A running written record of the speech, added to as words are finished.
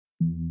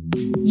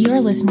You are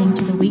listening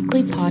to the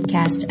weekly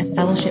podcast of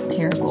Fellowship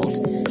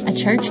Paragould, a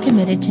church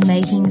committed to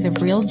making the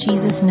real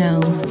Jesus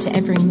known to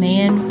every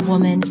man,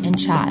 woman, and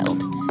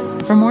child.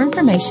 For more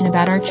information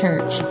about our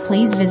church,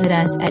 please visit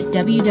us at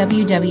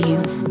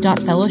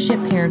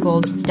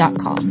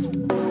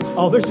www.fellowshipparagould.com.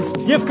 Oh, there's a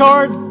gift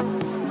card.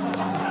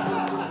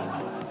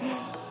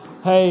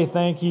 Hey,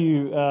 thank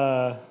you,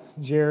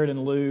 Jared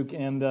and Luke,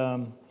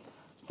 and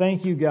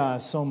thank you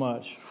guys so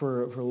much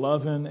for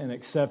loving and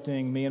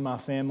accepting me and my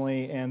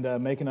family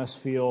and making us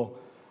feel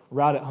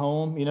right at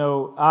home. You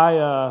know,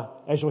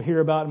 as you'll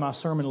hear about in my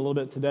sermon a little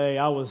bit today,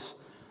 I was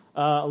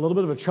a little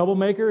bit of a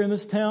troublemaker in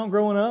this town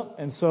growing up,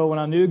 and so when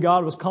I knew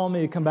God was calling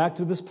me to come back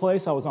to this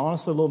place, I was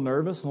honestly a little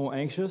nervous and a little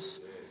anxious,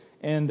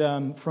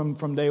 and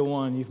from day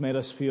one, you've made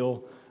us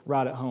feel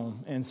right at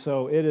home, and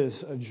so it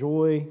is a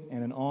joy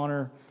and an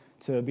honor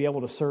to be able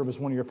to serve as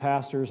one of your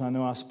pastors. I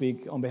know I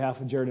speak on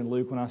behalf of Jared and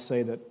Luke when I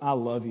say that I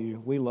love you.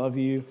 We love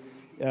you.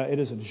 It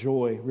is a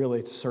joy,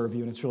 really, to serve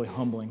you, and it's really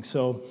humbling.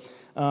 So,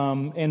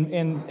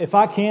 and if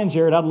I can,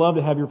 Jared, I'd love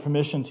to have your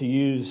permission to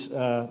use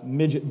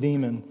Midget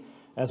Demon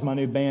as my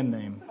new band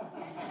name,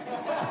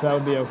 if that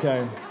would be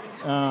okay.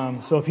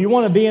 So if you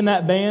want to be in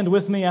that band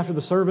with me after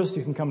the service,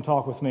 you can come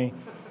talk with me.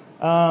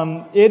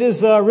 It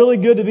is really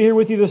good to be here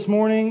with you this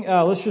morning.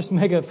 Let's just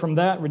from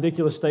that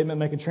ridiculous statement,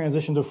 make a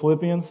transition to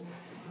Philippians.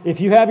 If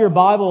you have your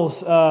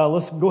Bibles,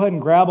 let's go ahead and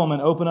grab them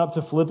and open up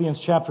to Philippians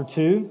chapter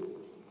 2.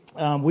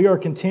 We are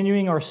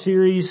continuing our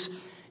series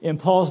in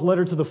Paul's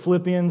letter to the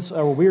Philippians,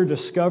 where we are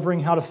discovering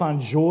how to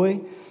find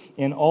joy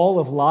in all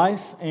of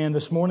life. And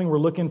this morning we're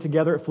looking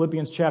together at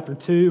Philippians chapter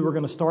 2. We're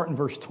going to start in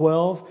verse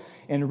 12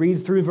 and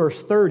read through verse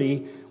 30,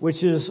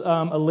 which is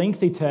a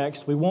lengthy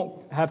text. We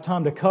won't have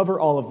time to cover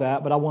all of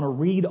that, but I want to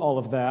read all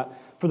of that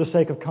for the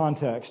sake of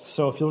context.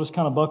 So if you'll just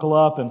kind of buckle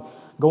up and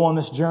go on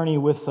this journey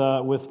with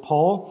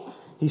Paul.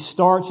 He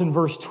starts in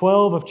verse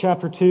 12 of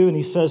chapter 2, and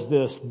he says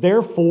this: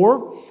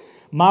 "Therefore,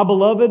 my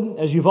beloved,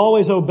 as you've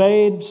always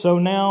obeyed, so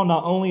now,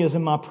 not only as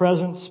in my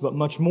presence, but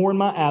much more in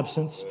my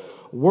absence,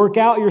 work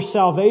out your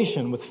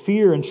salvation with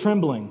fear and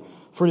trembling,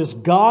 for it is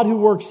God who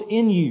works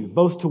in you,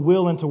 both to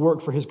will and to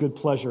work for His good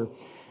pleasure.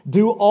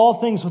 Do all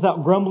things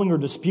without grumbling or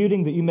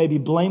disputing, that you may be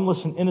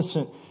blameless and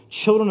innocent,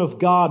 children of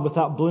God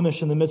without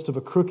blemish in the midst of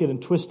a crooked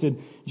and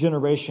twisted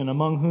generation,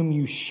 among whom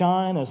you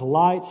shine as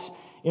lights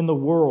in the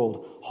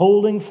world,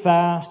 holding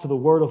fast to the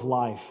word of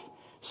life,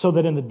 so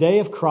that in the day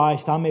of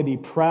Christ I may be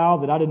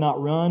proud that I did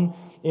not run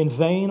in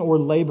vain or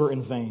labor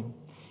in vain.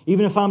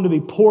 Even if I'm to be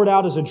poured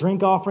out as a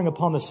drink offering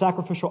upon the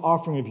sacrificial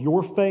offering of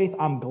your faith,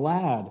 I'm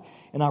glad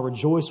and I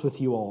rejoice with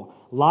you all.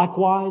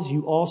 Likewise,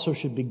 you also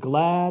should be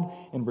glad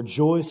and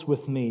rejoice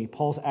with me."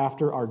 Paul's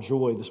after our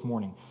joy this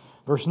morning.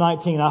 Verse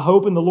 19, "I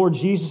hope in the Lord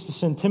Jesus to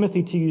send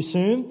Timothy to you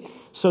soon,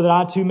 so that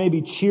I too may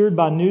be cheered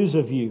by news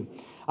of you.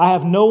 I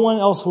have no one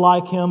else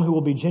like him who will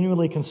be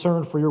genuinely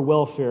concerned for your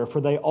welfare, for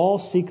they all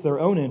seek their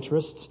own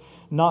interests,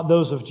 not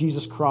those of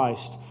Jesus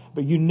Christ.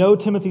 But you know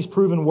Timothy's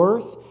proven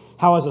worth,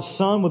 how as a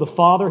son with a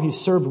father he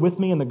served with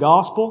me in the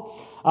gospel.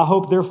 I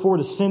hope therefore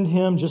to send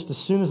him just as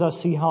soon as I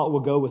see how it will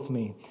go with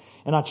me.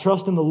 And I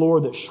trust in the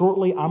Lord that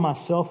shortly I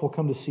myself will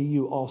come to see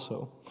you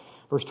also."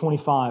 Verse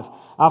 25,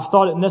 "I've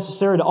thought it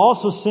necessary to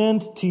also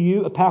send to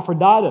you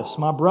Epaphroditus,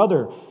 my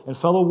brother and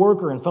fellow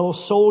worker and fellow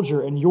soldier,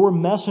 and your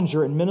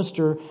messenger and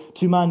minister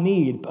to my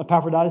need."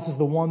 Epaphroditus is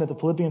the one that the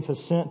Philippians has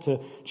sent to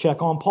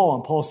check on Paul.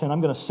 And Paul's saying,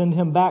 I'm going to send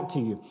him back to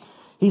you.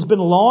 "He's been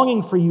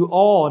longing for you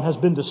all and has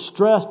been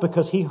distressed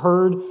because you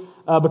heard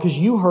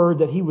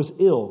that he was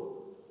ill.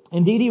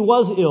 Indeed, he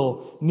was ill,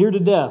 near to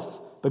death,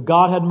 but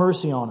God had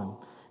mercy on him.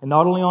 And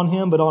not only on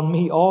him, but on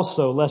me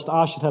also, lest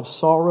I should have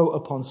sorrow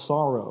upon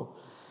sorrow.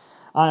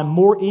 I am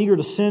more eager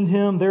to send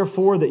him,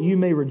 therefore, that you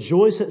may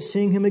rejoice at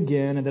seeing him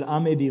again, and that I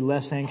may be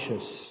less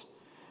anxious."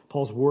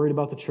 Paul's worried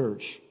about the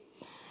church.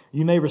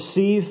 "You may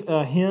receive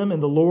him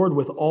in the Lord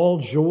with all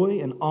joy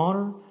and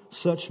honor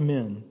such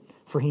men,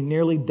 for he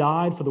nearly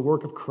died for the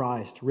work of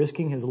Christ,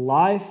 risking his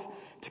life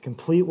to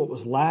complete what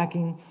was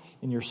lacking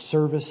in your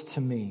service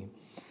to me."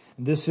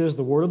 And this is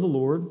the word of the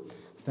Lord.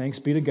 Thanks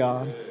be to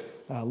God.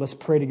 Let's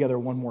pray together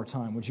one more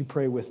time. Would you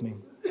pray with me?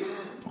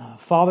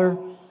 Father,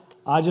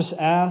 I just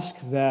ask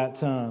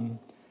that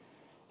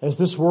as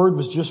this word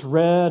was just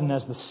read and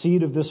as the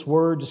seed of this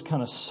word just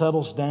kind of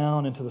settles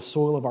down into the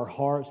soil of our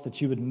hearts, that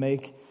you would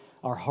make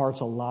our hearts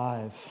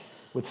alive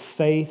with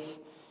faith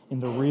in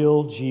the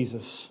real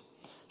Jesus.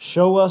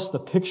 Show us the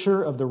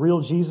picture of the real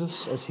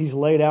Jesus as he's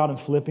laid out in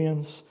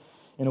Philippians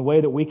in a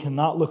way that we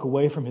cannot look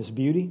away from his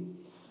beauty.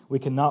 We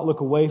cannot look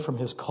away from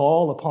his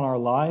call upon our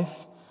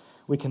life.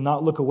 We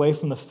cannot look away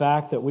from the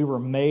fact that we were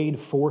made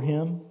for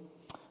him,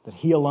 that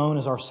he alone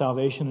is our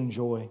salvation and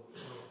joy.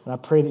 And I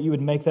pray that you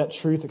would make that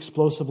truth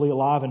explosively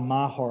alive in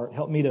my heart.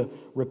 Help me to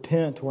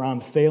repent where I'm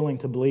failing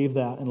to believe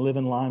that and live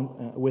in line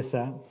with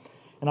that.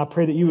 And I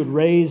pray that you would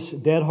raise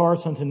dead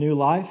hearts unto new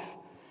life.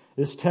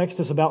 This text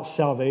is about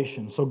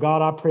salvation. So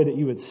God, I pray that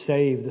you would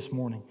save this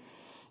morning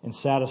and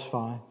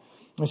satisfy.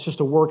 It's just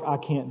a work I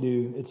can't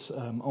do. It's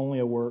only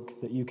a work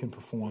that you can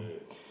perform.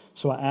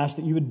 So I ask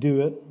that you would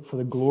do it for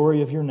the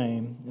glory of your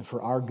name and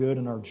for our good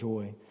and our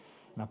joy.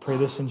 And I pray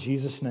this in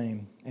Jesus'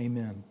 name.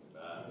 Amen.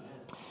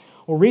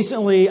 Well,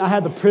 recently I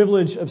had the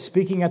privilege of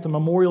speaking at the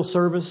memorial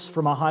service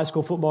for my high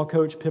school football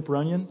coach, Pip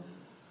Runyon.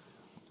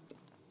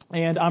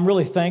 And I'm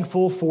really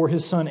thankful for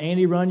his son,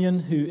 Andy Runyon,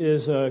 who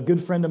is a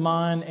good friend of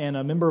mine and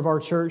a member of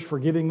our church, for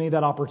giving me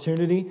that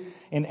opportunity.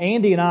 And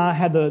Andy and I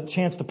had the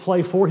chance to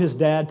play for his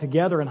dad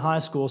together in high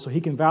school, so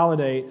he can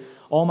validate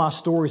all my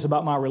stories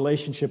about my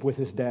relationship with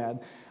his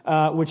dad,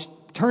 which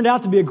turned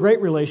out to be a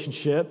great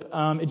relationship.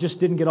 It just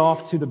didn't get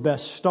off to the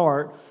best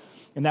start,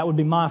 and that would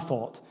be my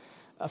fault.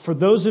 For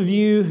those of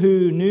you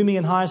who knew me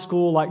in high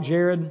school, like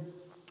Jared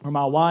or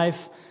my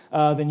wife,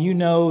 then you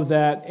know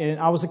that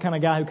I was the kind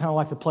of guy who kind of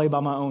liked to play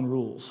by my own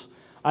rules.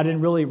 I didn't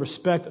really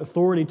respect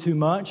authority too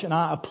much, and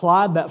I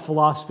applied that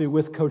philosophy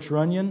with Coach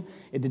Runyon.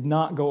 It did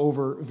not go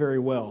over very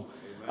well.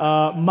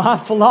 My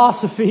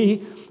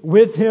philosophy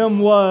with him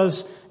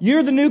was,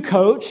 you're the new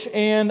coach,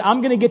 and I'm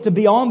going to get to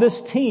be on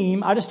this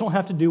team. I just don't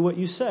have to do what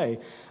you say.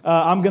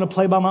 I'm going to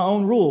play by my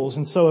own rules.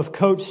 And so if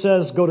Coach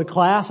says go to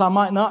class, I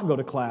might not go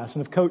to class.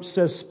 And if Coach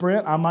says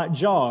sprint, I might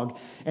jog.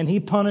 And he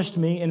punished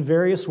me in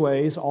various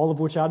ways, all of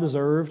which I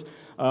deserved.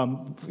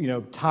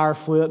 Tire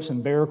flips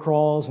and bear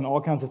crawls and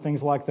all kinds of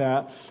things like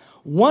that.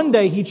 One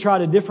day he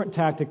tried a different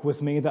tactic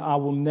with me that I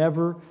will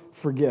never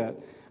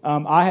forget.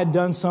 I had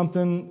done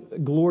something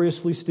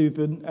gloriously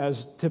stupid,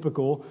 as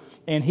typical,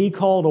 and he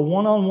called a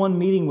one-on-one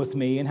meeting with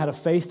me and had a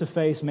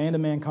face-to-face,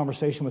 man-to-man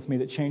conversation with me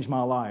that changed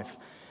my life.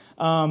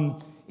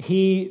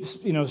 He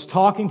was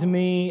talking to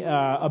me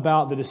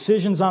about the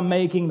decisions I'm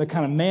making, the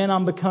kind of man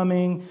I'm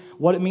becoming,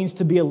 what it means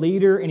to be a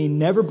leader, and he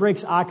never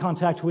breaks eye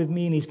contact with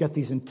me, and he's got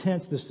these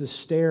intense, this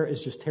stare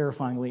is just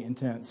terrifyingly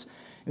intense.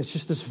 And it's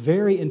just this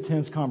very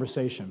intense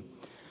conversation.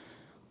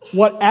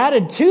 What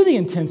added to the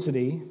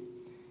intensity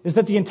is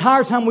that the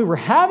entire time we were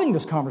having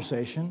this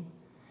conversation,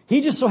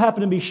 he just so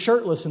happened to be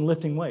shirtless and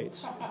lifting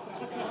weights.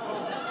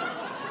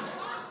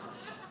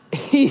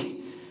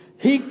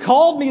 He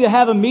called me to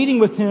have a meeting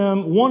with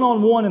him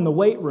one-on-one in the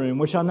weight room,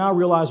 which I now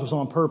realize was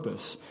on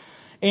purpose.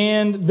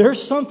 And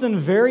there's something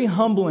very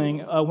humbling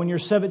when you're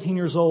 17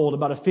 years old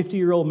about a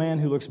 50-year-old man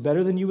who looks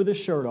better than you with his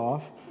shirt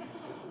off,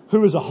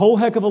 who is a whole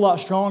heck of a lot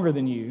stronger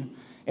than you,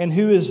 and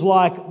who is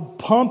like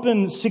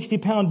pumping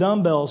 60-pound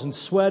dumbbells and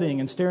sweating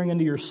and staring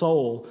into your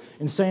soul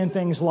and saying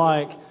things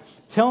like,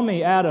 tell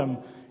me, Adam,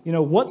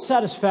 what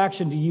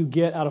satisfaction do you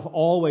get out of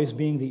always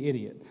being the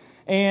idiot?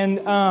 And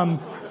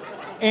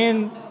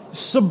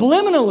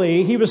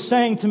subliminally, he was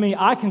saying to me,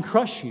 I can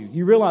crush you.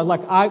 You realize,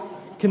 I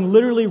can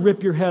literally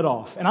rip your head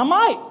off. And I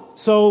might.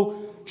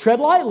 So tread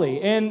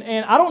lightly. And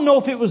I don't know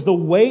if it was the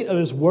weight of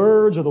his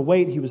words or the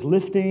weight he was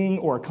lifting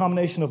or a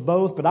combination of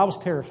both, but I was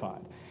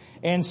terrified.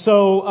 And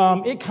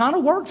so it kind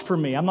of worked for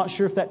me. I'm not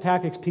sure if that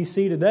tactic's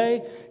PC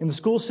today in the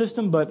school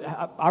system, but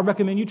I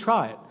recommend you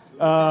try it.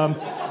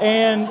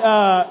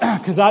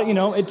 Because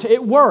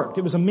it worked.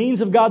 It was a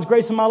means of God's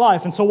grace in my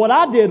life. And so what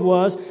I did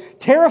was,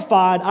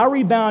 terrified, I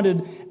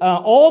rebounded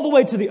all the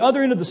way to the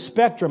other end of the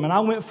spectrum, and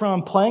I went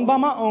from playing by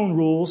my own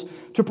rules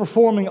to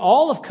performing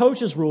all of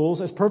Coach's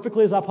rules as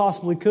perfectly as I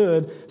possibly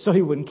could so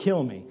he wouldn't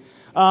kill me.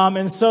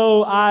 And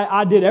so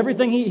I did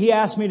everything he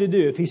asked me to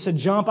do. If he said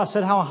jump, I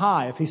said how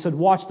high. If he said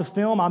watch the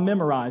film, I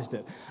memorized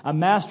it. I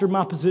mastered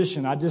my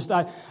position.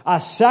 I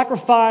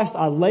sacrificed,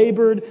 I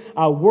labored,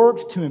 I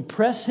worked to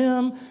impress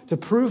him, to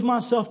prove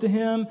myself to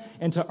him,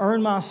 and to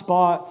earn my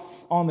spot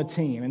on the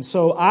team. And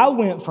so I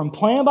went from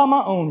playing by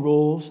my own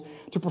rules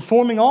to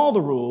performing all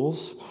the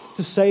rules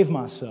to save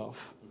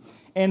myself.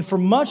 And for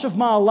much of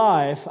my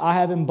life, I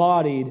have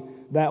embodied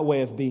that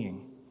way of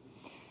being.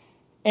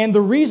 And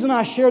the reason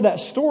I share that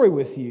story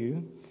with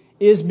you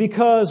is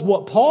because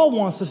what Paul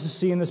wants us to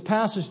see in this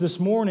passage this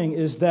morning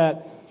is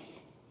that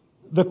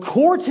the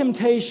core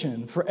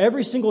temptation for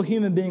every single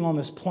human being on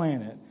this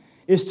planet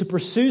is to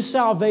pursue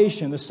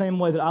salvation the same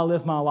way that I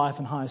lived my life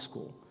in high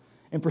school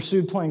and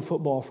pursued playing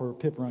football for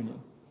Pip Runyon.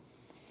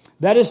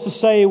 That is to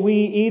say,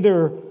 we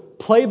either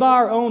play by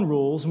our own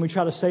rules and we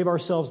try to save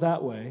ourselves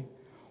that way,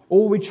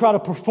 or we try to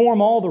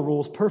perform all the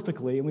rules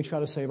perfectly and we try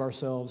to save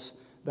ourselves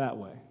that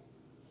way.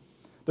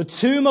 The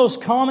two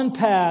most common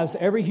paths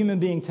every human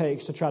being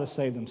takes to try to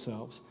save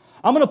themselves.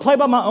 I'm going to play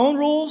by my own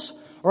rules,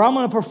 or I'm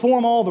going to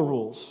perform all the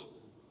rules.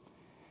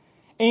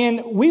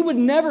 And we would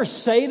never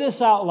say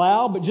this out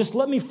loud, but just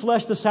let me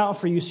flesh this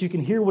out for you so you can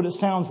hear what it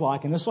sounds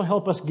like, and this will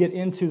help us get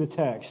into the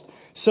text.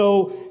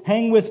 So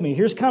hang with me.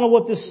 Here's kind of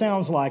what this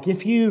sounds like.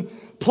 If you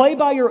play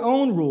by your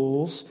own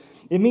rules,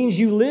 it means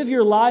you live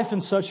your life in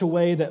such a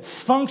way that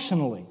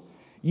functionally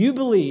you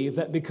believe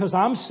that because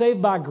I'm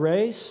saved by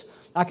grace,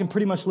 I can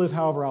pretty much live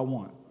however I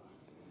want.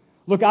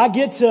 Look, I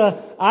get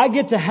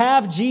to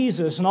have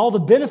Jesus and all the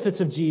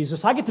benefits of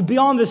Jesus. I get to be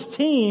on this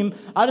team.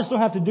 I just don't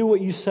have to do what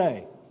you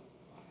say.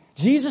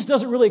 Jesus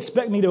doesn't really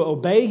expect me to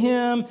obey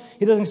Him.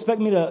 He doesn't expect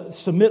me to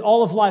submit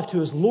all of life to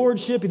His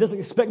Lordship. He doesn't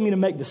expect me to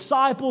make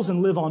disciples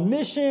and live on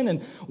mission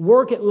and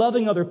work at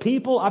loving other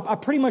people. I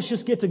pretty much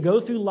just get to go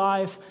through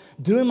life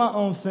doing my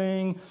own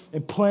thing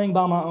and playing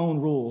by my own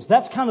rules.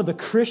 That's kind of the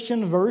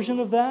Christian version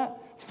of that,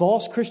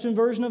 false Christian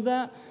version of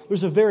that.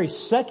 There's a very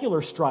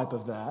secular stripe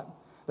of that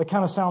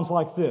kind of sounds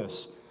like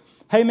this.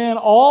 Hey man,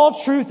 all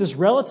truth is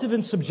relative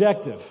and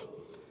subjective.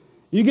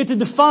 You get to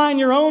define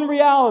your own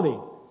reality.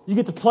 You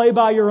get to play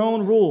by your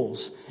own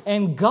rules.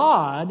 And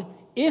God,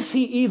 if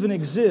He even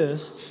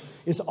exists,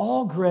 is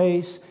all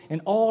grace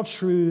and all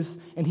truth,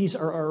 and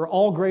or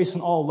all grace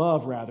and all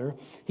love, rather.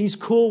 He's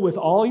cool with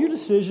all your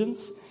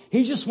decisions.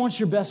 He just wants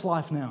your best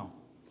life now.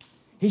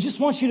 He just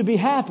wants you to be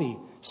happy.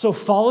 So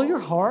follow your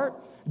heart,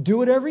 do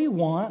whatever you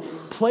want,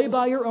 play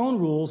by your own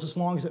rules as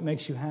long as it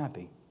makes you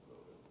happy.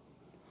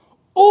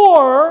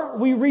 Or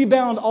we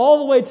rebound all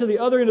the way to the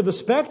other end of the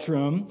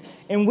spectrum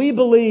and we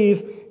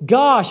believe,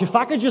 gosh, if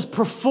I could just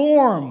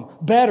perform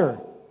better,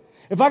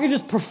 if I could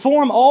just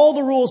perform all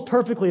the rules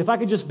perfectly, if I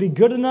could just be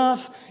good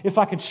enough, if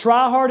I could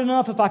try hard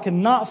enough, if I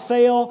can not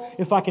fail,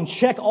 if I can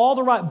check all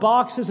the right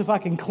boxes, if I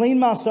can clean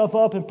myself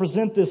up and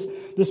present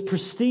this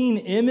pristine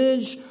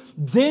image,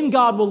 then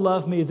God will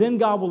love me, then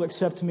God will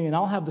accept me, and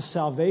I'll have the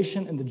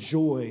salvation and the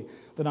joy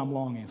that I'm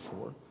longing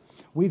for.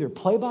 We either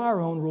play by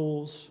our own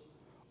rules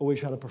or we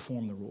try to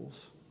perform the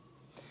rules.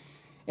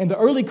 And the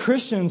early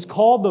Christians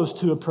called those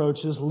two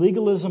approaches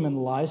legalism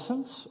and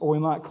license, or we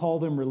might call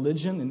them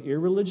religion and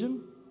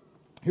irreligion.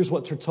 Here's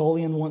what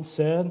Tertullian once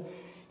said.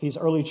 He's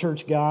an early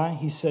church guy.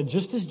 He said,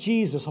 just as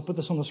Jesus, I'll put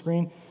this on the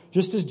screen,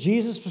 just as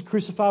Jesus was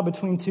crucified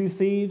between two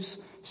thieves,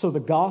 so the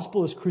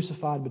gospel is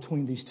crucified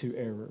between these two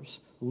errors,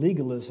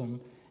 legalism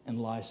and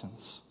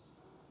license.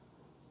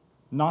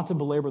 Not to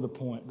belabor the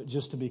point, but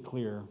just to be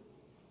clear,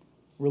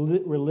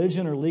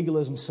 religion or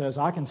legalism says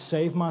I can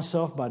save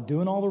myself by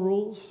doing all the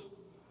rules.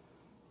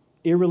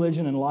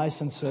 Irreligion and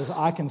license says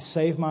I can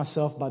save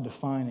myself by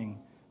defining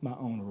my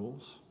own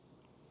rules.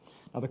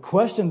 Now the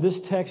question this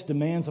text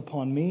demands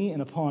upon me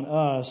and upon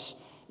us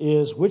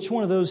is, which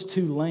one of those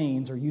two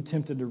lanes are you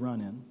tempted to run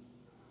in?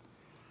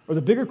 Or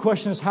the bigger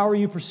question is, how are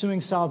you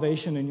pursuing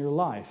salvation in your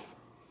life?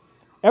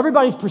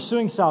 Everybody's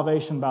pursuing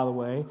salvation, by the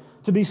way.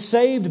 To be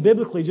saved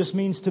biblically just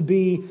means to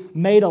be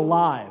made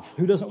alive.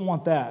 Who doesn't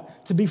want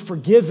that? To be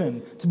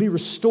forgiven, to be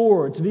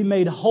restored, to be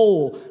made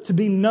whole, to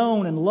be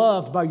known and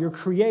loved by your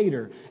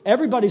Creator.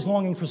 Everybody's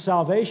longing for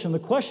salvation. The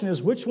question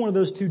is, which one of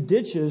those two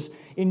ditches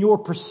in your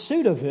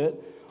pursuit of it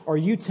are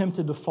you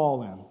tempted to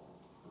fall in?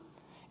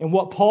 And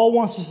what Paul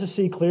wants us to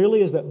see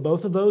clearly is that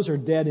both of those are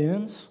dead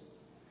ends.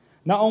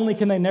 Not only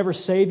can they never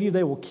save you,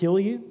 they will kill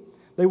you.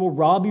 They will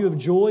rob you of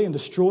joy and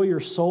destroy your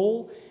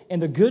soul.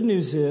 And the good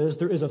news is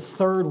there is a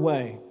third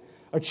way,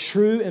 a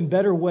true and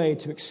better way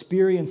to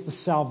experience the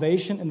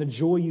salvation and the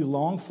joy you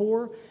long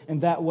for,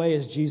 and that way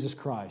is Jesus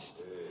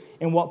Christ.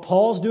 And what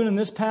Paul's doing in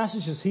this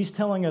passage is he's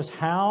telling us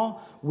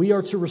how we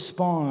are to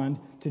respond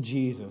to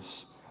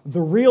Jesus.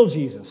 The real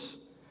Jesus,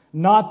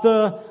 not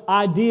the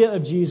idea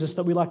of Jesus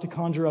that we like to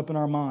conjure up in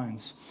our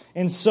minds.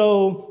 And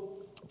so,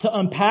 to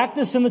unpack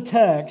this in the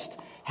text,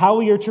 how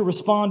we are to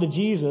respond to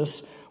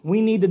Jesus, we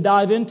need to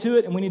dive into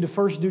it, and we need to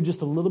first do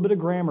just a little bit of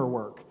grammar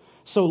work.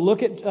 So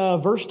look at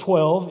verse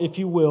 12, if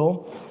you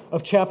will,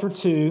 of chapter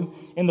 2.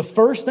 And the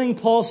first thing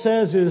Paul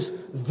says is,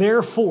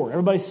 therefore.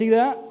 Everybody see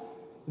that?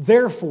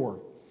 Therefore.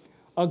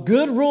 A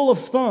good rule of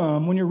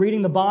thumb when you're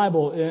reading the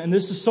Bible, and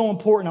this is so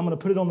important, I'm going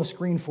to put it on the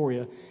screen for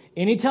you.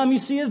 Anytime you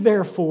see a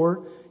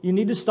therefore, you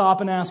need to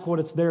stop and ask what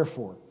it's there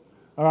for.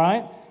 All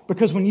right?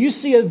 Because when you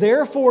see a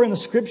therefore in the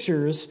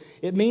Scriptures,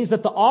 it means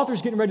that the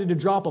author's getting ready to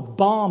drop a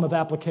bomb of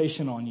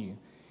application on you.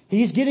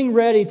 He's getting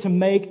ready to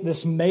make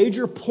this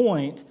major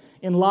point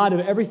in light of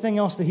everything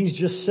else that he's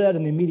just said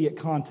in the immediate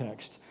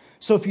context.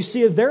 So if you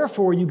see a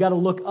therefore, you've got to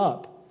look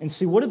up and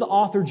see, what did the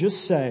author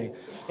just say?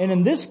 And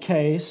in this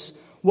case,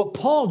 what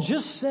Paul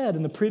just said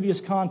in the previous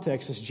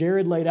context, as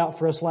Jared laid out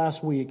for us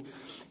last week,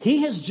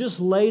 he has just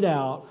laid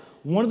out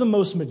one of the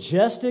most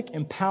majestic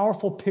and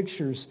powerful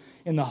pictures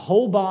in the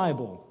whole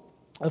Bible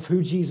of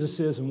who Jesus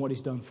is and what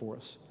He's done for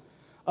us.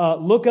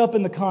 Look up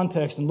in the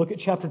context and look at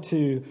chapter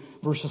 2,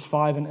 verses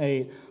 5 and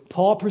 8.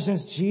 Paul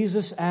presents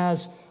Jesus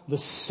as the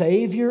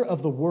Savior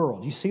of the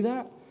world. You see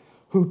that?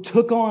 Who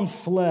took on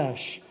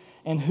flesh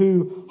and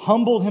who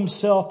humbled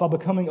Himself by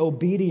becoming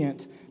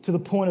obedient to the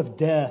point of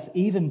death,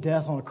 even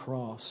death on a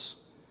cross.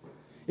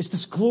 It's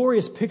this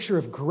glorious picture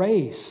of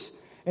grace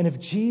and of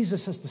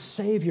Jesus as the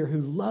Savior who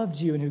loved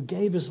you and who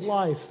gave His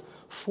life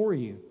for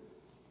you.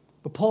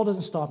 But Paul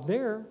doesn't stop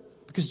there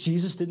because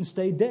Jesus didn't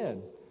stay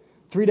dead.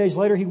 3 days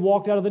later, He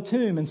walked out of the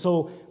tomb. And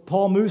so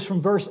Paul moves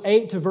from verse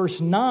 8 to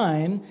verse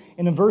 9.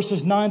 And in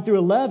verses 9 through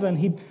 11,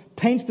 he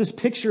paints this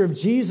picture of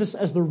Jesus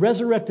as the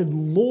resurrected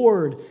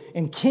Lord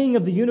and King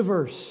of the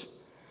universe,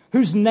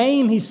 whose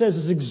name, he says,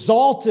 is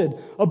exalted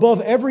above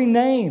every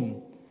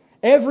name.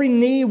 Every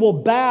knee will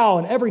bow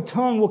and every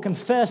tongue will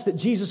confess that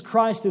Jesus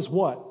Christ is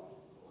what?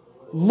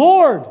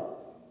 Lord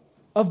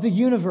of the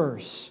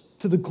universe.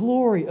 to the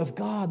glory of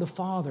God the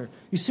Father.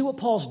 You see what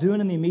Paul's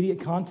doing in the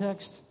immediate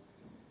context?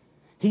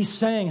 He's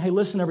saying, hey,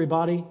 listen,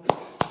 everybody,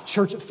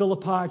 church at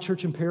Philippi,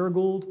 church in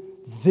Paragould,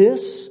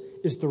 this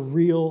is the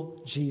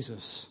real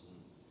Jesus.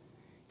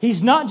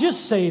 He's not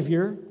just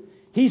Savior,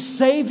 He's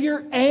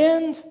Savior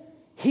and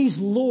He's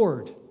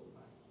Lord.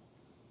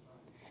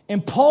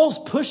 And Paul's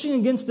pushing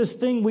against this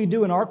thing we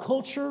do in our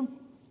culture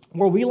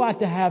where we like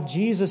to have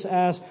Jesus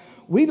as,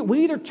 we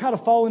either try to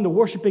fall into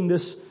worshiping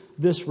this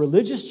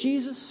religious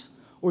Jesus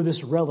or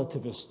this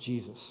relativist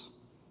Jesus,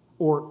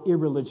 or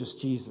irreligious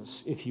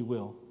Jesus, if you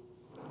will.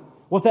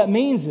 What that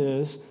means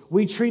is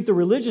we treat the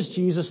religious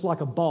Jesus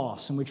like a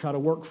boss and we try to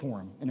work for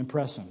him and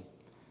impress him.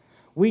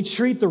 We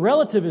treat the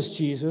relativist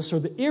Jesus or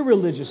the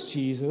irreligious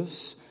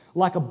Jesus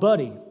like a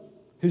buddy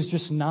who's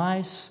just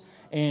nice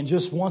and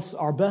just wants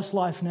our best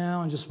life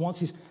now and just wants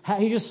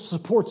he just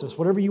supports us.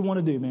 Whatever you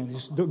want to do, man,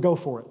 just go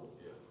for it.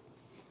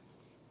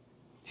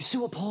 You see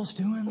what Paul's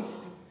doing?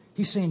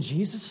 He's saying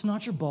Jesus is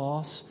not your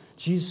boss.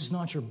 Jesus is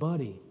not your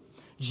buddy.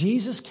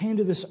 Jesus came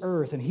to this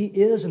earth and He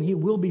is and He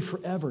will be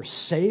forever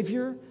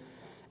Savior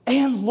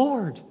and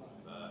Lord.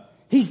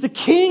 He's the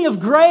King of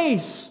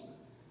grace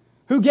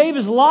who gave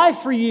His life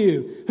for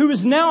you, who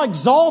is now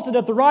exalted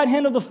at the right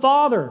hand of the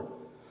Father,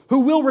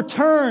 who will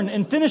return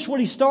and finish what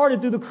He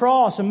started through the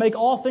cross and make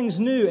all things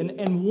new.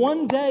 And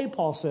one day,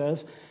 Paul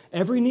says,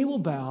 every knee will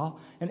bow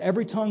and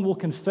every tongue will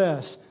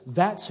confess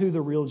that's who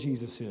the real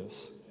Jesus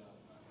is.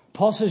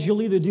 Paul says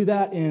you'll either do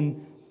that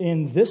in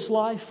this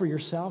life for your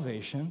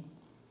salvation,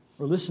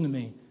 or listen to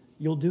me,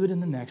 you'll do it in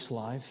the next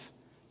life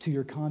to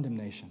your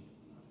condemnation.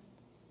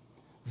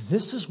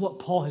 This is what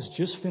Paul has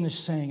just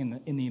finished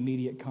saying in the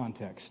immediate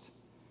context.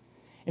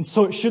 And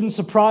so it shouldn't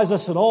surprise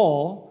us at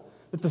all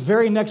that the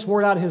very next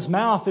word out of his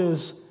mouth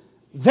is,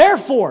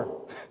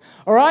 therefore.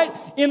 All right?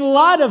 In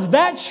light of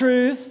that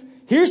truth,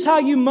 here's how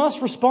you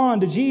must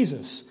respond to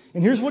Jesus.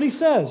 And here's what he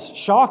says.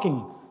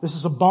 Shocking. This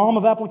is a bomb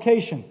of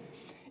application.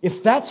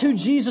 If that's who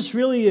Jesus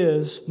really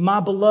is, my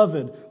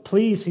beloved,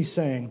 please, he's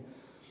saying,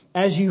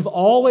 as you've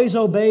always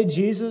obeyed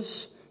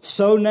Jesus,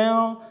 so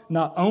now,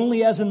 not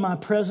only as in my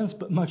presence,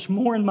 but much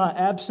more in my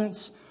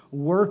absence,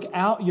 work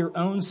out your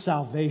own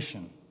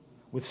salvation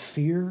with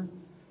fear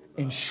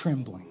and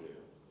trembling.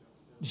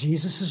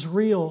 Jesus is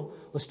real.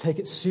 Let's take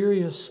it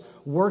serious.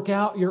 Work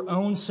out your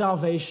own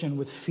salvation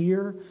with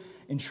fear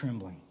and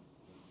trembling.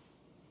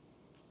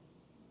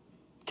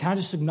 Can I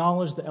just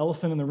acknowledge the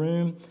elephant in the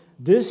room?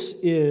 This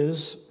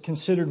is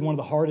considered one of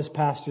the hardest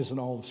passages in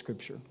all of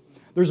Scripture.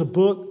 There's a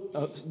book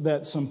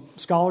that some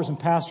scholars and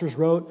pastors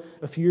wrote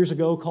a few years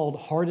ago called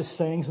Hardest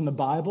Sayings in the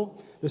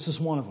Bible. This is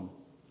one of them.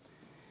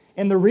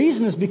 And the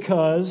reason is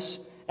because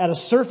at a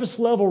surface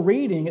level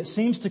reading, it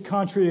seems to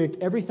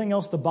contradict everything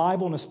else the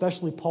Bible, and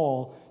especially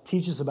Paul,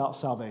 teaches about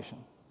salvation.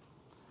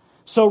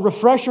 So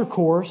refresher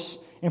course,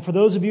 and for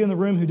those of you in the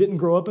room who didn't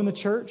grow up in the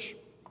church,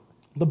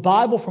 the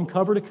Bible from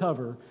cover to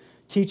cover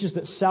teaches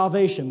that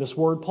salvation, this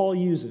word Paul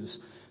uses,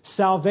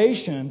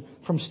 salvation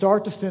from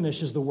start to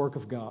finish is the work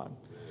of God.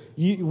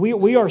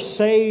 We are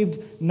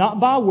saved not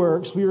by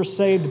works. We are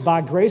saved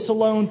by grace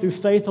alone, through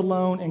faith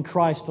alone, in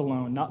Christ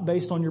alone, not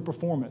based on your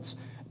performance.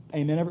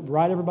 Amen.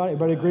 Right, everybody?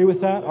 Everybody agree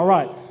with that? All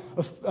right.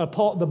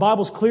 The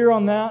Bible's clear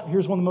on that.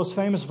 Here's one of the most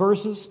famous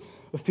verses,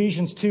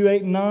 Ephesians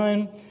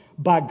 2:8-9.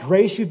 By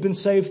grace you've been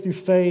saved through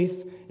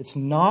faith. It's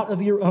not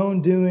of your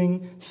own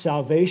doing.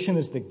 Salvation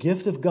is the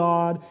gift of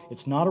God.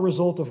 It's not a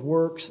result of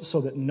works, so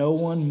that no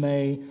one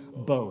may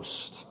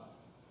boast.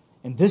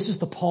 And this is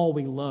the Paul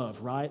we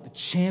love, right? The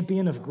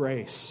champion of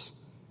grace.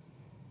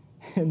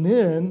 And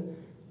then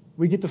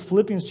we get to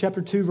Philippians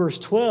chapter 2, verse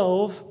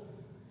 12,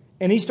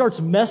 and he starts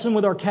messing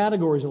with our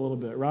categories a little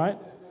bit, right?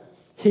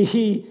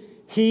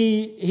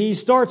 He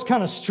starts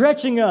kind of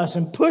stretching us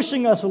and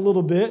pushing us a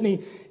little bit,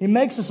 and he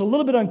makes us a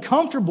little bit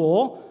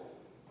uncomfortable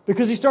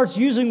because he starts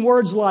using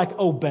words like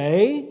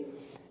obey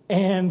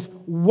and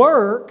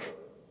work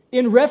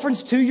in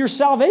reference to your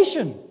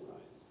salvation.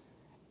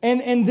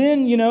 And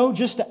then,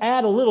 just to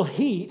add a little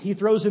heat, he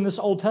throws in this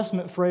Old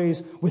Testament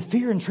phrase, with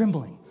fear and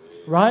trembling,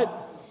 right?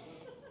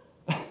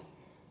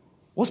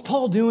 What's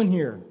Paul doing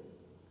here?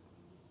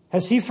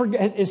 Is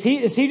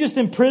he just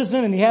in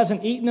prison and he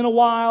hasn't eaten in a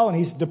while and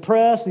he's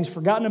depressed and he's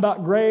forgotten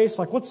about grace?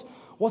 Like,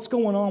 what's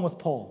going on with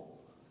Paul?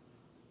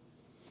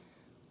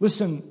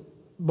 Listen,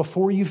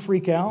 before you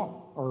freak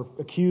out or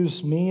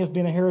accuse me of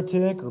being a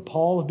heretic or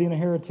Paul of being a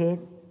heretic,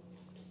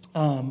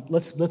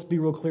 let's be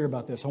real clear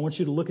about this. I want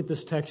you to look at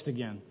this text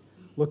again.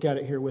 Look at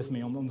it here with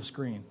me on the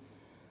screen.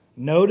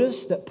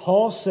 Notice that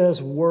Paul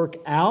says work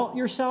out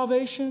your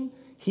salvation.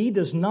 He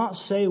does not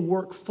say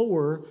work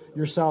for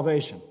your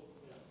salvation.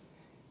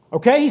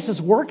 Okay, he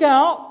says work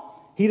out.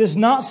 He does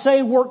not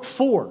say work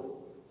for.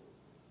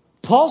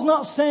 Paul's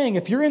not saying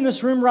if you're in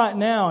this room right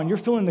now and you're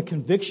feeling the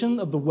conviction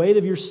of the weight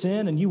of your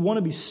sin and you want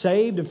to be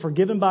saved and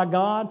forgiven by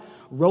God,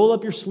 roll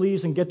up your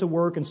sleeves and get to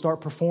work and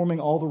start performing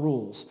all the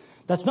rules.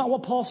 That's not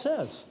what Paul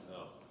says.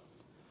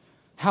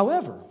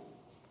 However,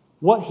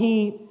 what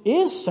he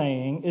is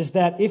saying is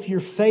that if your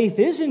faith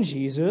is in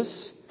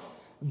Jesus,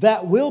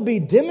 that will be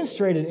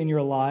demonstrated in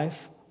your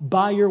life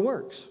by your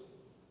works.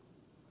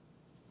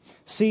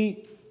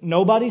 See,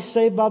 nobody's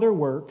saved by their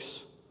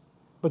works,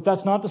 but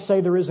that's not to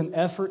say there isn't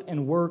effort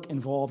and work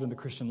involved in the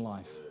Christian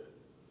life.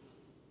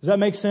 Does that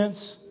make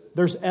sense?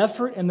 There's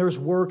effort and there's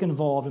work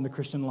involved in the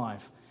Christian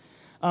life.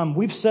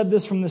 We've said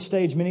this from this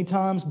stage many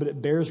times, but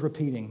it bears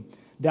repeating.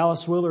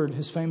 Dallas Willard,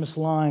 his famous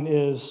line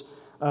is,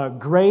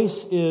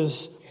 grace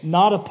is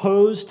not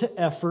opposed to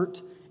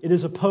effort, it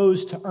is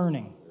opposed to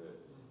earning.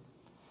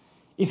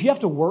 If you have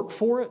to work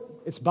for it,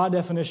 it's by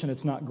definition,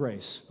 it's not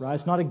grace, right?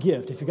 It's not a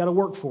gift if you got to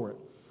work for it.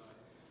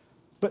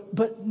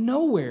 But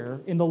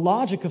nowhere in the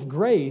logic of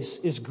grace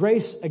is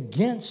grace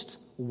against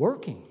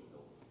working.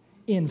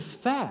 In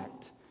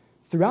fact,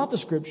 throughout the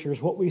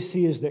Scriptures, what we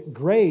see is that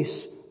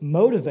grace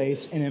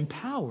motivates and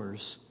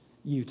empowers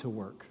you to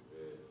work.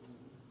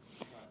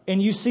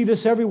 And you see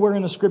this everywhere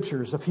in the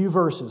Scriptures. A few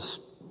verses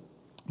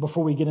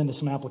before we get into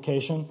some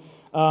application.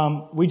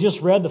 We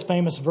just read the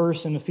famous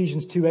verse in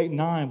Ephesians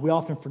 2:8-9. We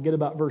often forget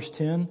about verse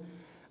 10.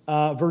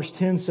 Verse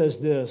 10 says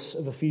this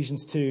of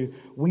Ephesians 2.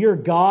 We are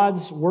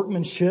God's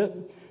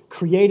workmanship,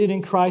 created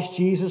in Christ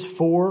Jesus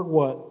for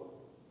what?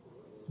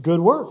 Good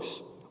works,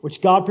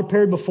 which God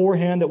prepared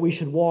beforehand that we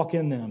should walk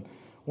in them.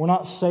 We're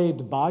not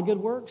saved by good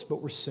works,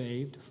 but we're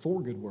saved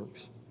for good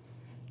works.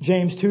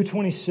 James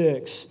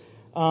 2:26.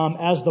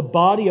 As the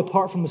body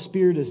apart from the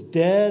Spirit is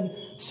dead,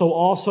 so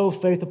also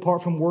faith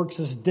apart from works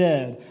is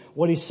dead.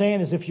 What he's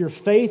saying is if your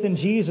faith in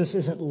Jesus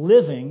isn't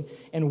living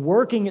and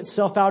working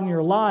itself out in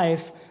your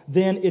life,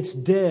 then it's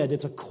dead.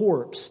 It's a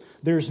corpse.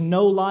 There's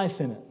no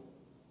life in it.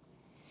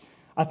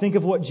 I think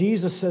of what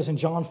Jesus says in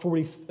John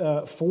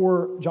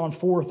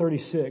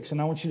 4:36,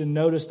 and I want you to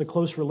notice the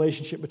close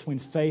relationship between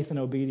faith and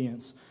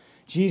obedience.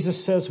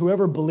 Jesus says,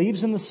 whoever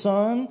believes in the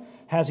Son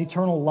has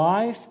eternal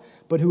life,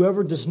 but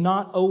whoever does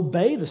not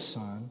obey the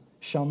Son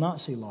shall not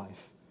see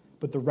life,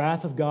 but the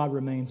wrath of God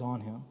remains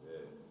on him.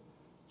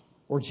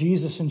 Or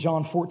Jesus in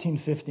John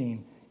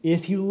 14:15,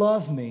 if you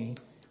love me,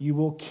 you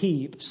will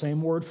keep,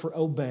 same word for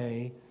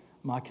obey,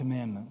 my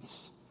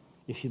commandments.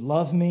 If you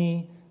love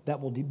me,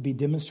 that will be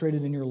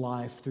demonstrated in your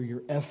life through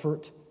your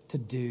effort to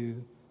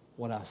do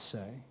what I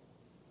say.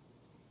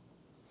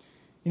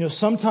 You know,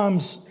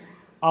 sometimes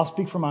I'll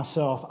speak for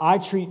myself. I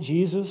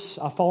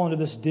fall into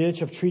this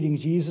ditch of treating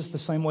Jesus the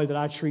same way that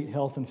I treat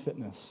health and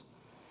fitness.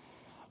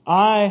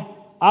 I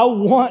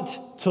want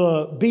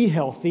to be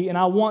healthy and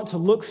I want to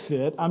look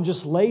fit. I'm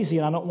just lazy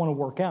and I don't want to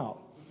work out.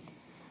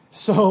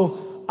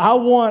 So I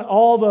want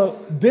all the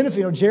benefit.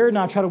 You know, Jared and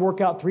I try to work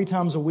out 3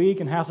 times a week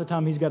and half the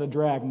time he's got to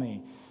drag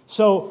me.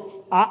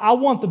 So I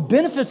want the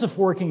benefits of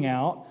working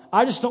out.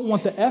 I just don't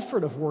want the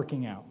effort of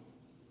working out.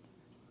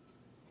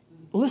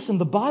 Listen,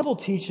 the Bible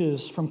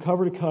teaches from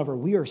cover to cover,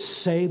 we are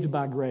saved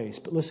by grace.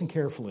 But listen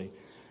carefully.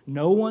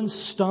 No one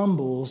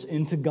stumbles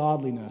into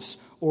godliness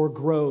or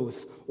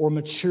growth or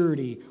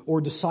maturity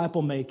or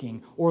disciple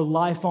making or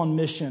life on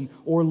mission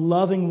or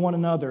loving one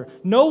another.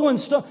 No one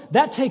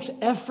that takes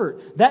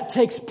effort. That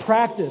takes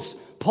practice.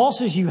 Paul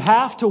says you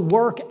have to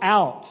work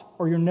out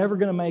or you're never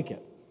going to make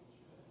it.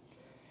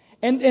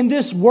 And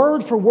this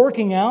word for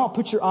working out,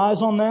 put your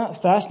eyes on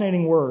that,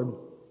 fascinating word.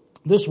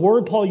 This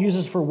word Paul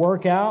uses for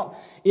work out,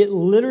 it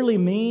literally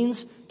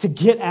means to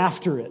get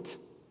after it.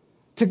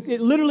 It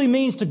literally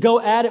means to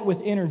go at it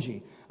with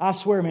energy. I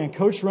swear, man,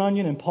 Coach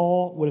Runyon and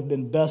Paul would have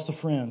been best of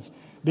friends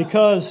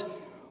because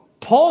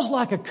Paul's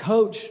like a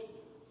coach,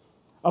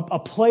 a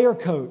player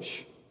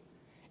coach.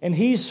 And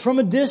he's from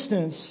a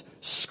distance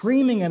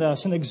screaming at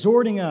us and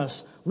exhorting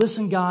us,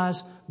 listen,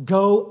 guys,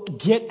 go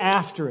get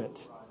after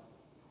it.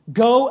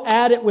 Go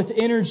at it with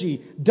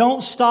energy.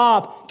 Don't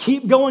stop.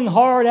 Keep going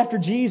hard after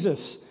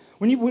Jesus.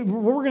 What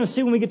we're going to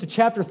see when we get to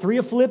chapter 3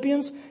 of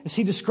Philippians is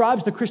he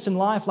describes the Christian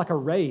life like a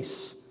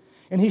race.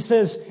 And he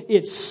says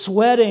it's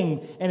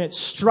sweating and it's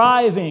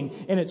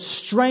striving and it's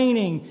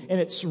straining and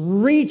it's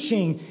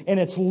reaching and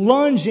it's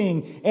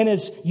lunging and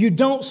it's you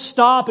don't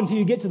stop until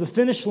you get to the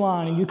finish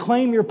line and you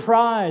claim your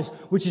prize,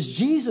 which is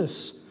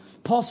Jesus.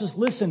 Paul says,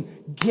 listen,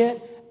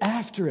 get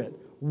after it.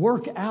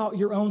 Work out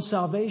your own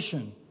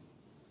salvation.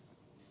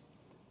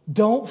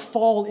 Don't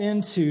fall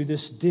into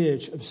this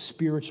ditch of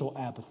spiritual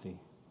apathy.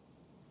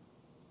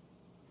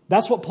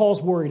 That's what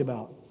Paul's worried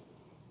about.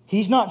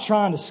 He's not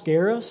trying to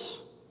scare us,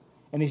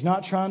 and he's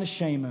not trying to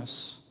shame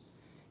us.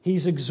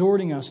 He's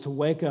exhorting us to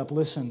wake up.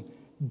 Listen,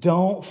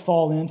 don't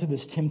fall into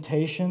this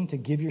temptation to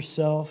give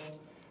yourself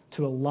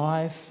to a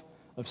life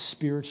of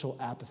spiritual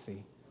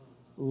apathy,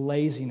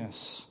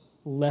 laziness,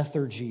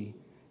 lethargy,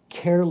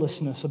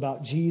 carelessness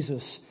about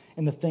Jesus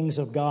and the things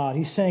of God.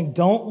 He's saying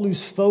don't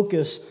lose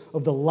focus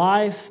of the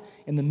life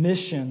and the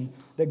mission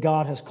that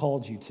God has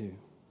called you to.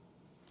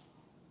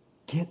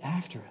 Get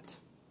after it.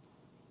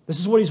 This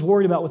is what he's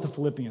worried about with the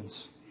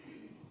Philippians.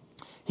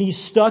 He's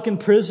stuck in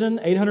prison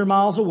 800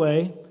 miles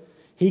away.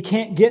 He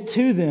can't get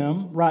to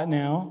them right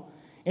now.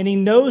 And he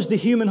knows the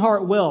human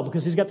heart well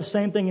because he's got the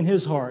same thing in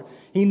his heart.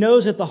 He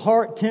knows that the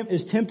heart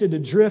is tempted to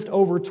drift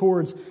over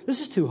towards,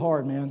 this is too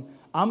hard, man.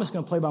 I'm just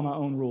going to play by my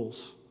own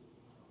rules.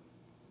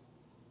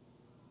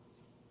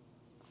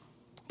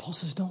 Paul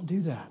says, don't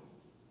do that.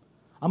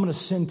 I'm going to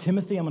send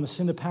Timothy, I'm going to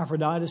send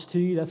Epaphroditus to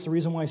you. That's the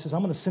reason why he says,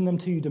 I'm going to send them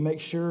to you to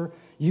make sure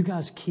you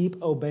guys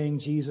keep obeying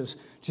Jesus.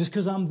 Just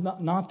because I'm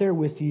not there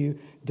with you,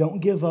 don't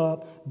give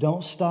up,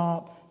 don't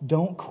stop,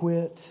 don't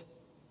quit.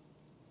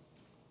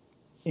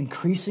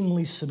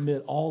 Increasingly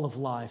submit all of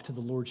life to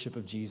the lordship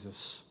of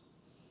Jesus.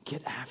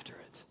 Get after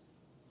it.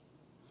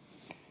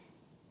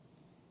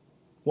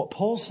 What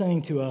Paul's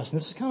saying to us, and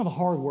this is kind of a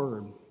hard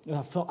word,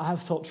 I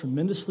have felt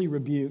tremendously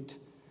rebuked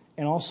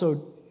and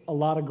also a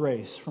lot of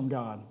grace from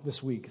God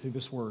this week through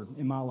this word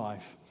in my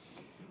life.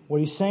 What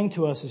he's saying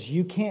to us is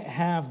you can't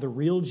have the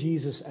real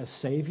Jesus as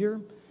Savior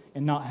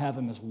and not have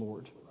Him as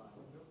Lord.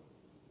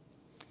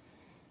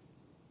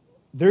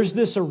 There's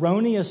this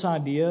erroneous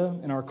idea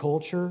in our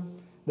culture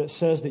that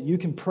says that you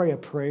can pray a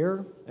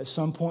prayer at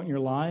some point in your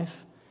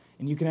life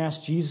and you can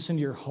ask Jesus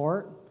into your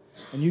heart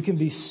and you can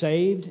be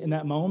saved in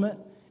that moment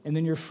and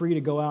then you're free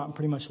to go out and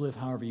pretty much live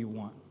however you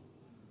want.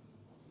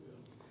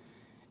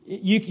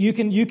 You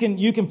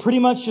can pretty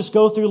much just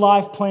go through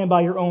life playing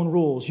by your own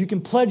rules. You can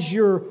pledge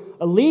your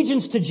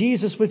allegiance to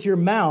Jesus with your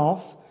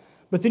mouth,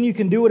 but then you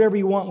can do whatever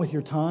you want with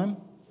your time,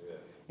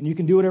 and you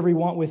can do whatever you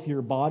want with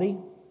your body,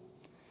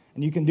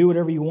 and you can do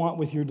whatever you want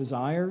with your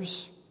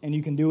desires, and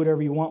you can do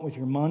whatever you want with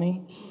your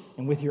money,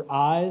 and with your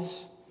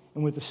eyes,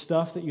 and with the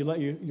stuff that you let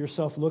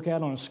yourself look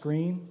at on a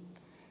screen.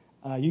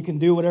 You can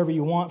do whatever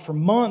you want. For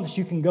months,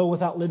 you can go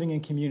without living in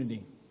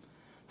community.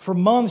 For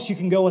months, you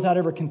can go without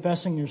ever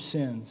confessing your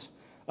sins.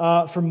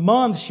 For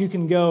months,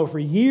 for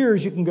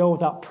years, you can go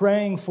without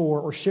praying for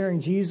or sharing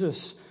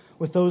Jesus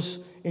with those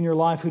in your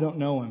life who don't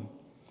know Him.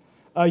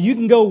 You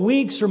can go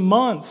weeks or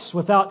months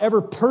without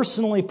ever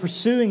personally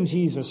pursuing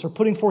Jesus or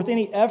putting forth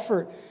any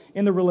effort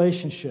in the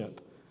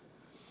relationship.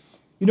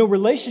 You know,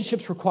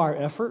 relationships require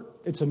effort.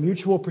 It's a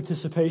mutual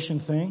participation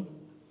thing,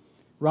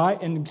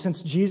 right? And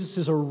since Jesus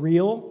is a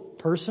real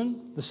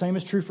person, the same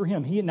is true for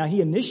Him. He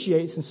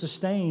initiates and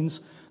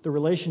sustains the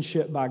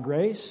relationship by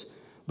grace,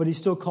 but He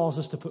still calls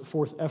us to put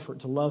forth effort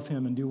to love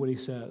Him and do what He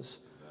says.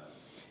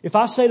 If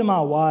I say to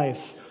my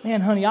wife,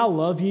 man, honey, I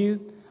love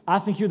you. I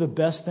think you're the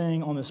best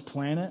thing on this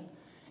planet.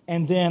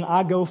 And then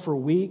I go for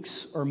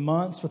weeks or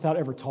months without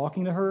ever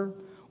talking to her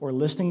or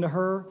listening to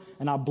her.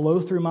 And I blow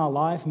through my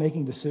life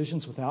making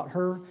decisions without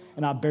her.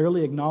 And I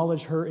barely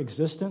acknowledge her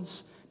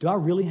existence. Do I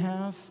really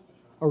have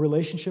a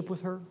relationship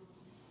with her?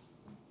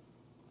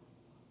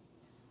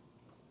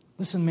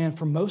 Listen, man,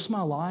 for most of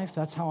my life,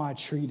 that's how I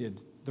treated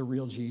the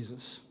real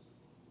Jesus.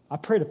 I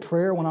prayed a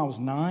prayer when I was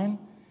 9,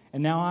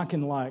 and now I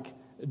can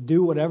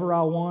do whatever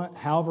I want,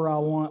 however I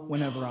want,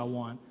 whenever I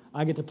want.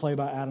 I get to play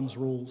by Adam's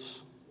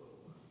rules.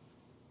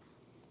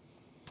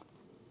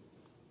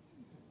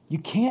 You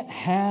can't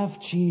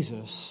have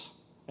Jesus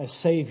as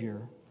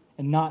Savior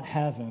and not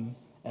have Him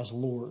as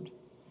Lord.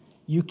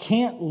 You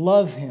can't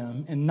love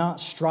Him and not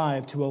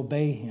strive to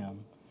obey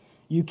Him.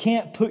 You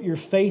can't put your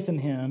faith in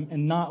Him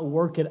and not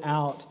work it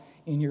out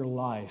in your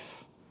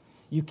life.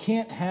 You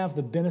can't have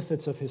the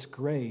benefits of His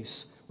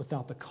grace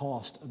without the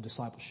cost of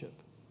discipleship.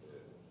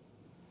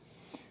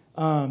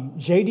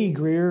 J.D.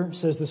 Greer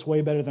says this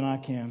way better than I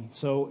can.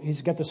 So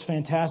he's got this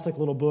fantastic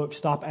little book,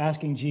 Stop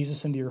Asking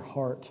Jesus Into Your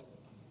Heart.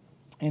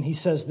 And he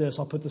says this,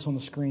 I'll put this on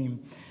the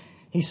screen.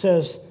 He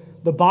says,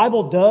 the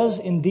Bible does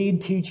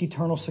indeed teach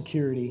eternal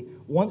security,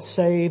 once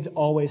saved,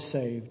 always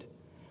saved.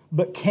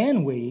 But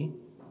can we,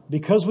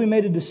 because we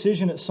made a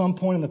decision at some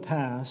point in the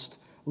past,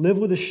 live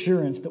with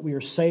assurance that we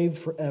are saved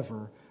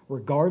forever,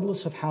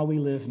 regardless of how we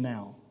live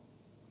now?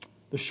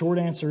 The short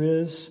answer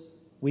is,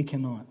 we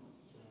cannot.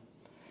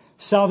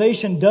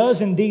 Salvation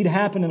does indeed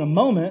happen in a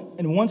moment,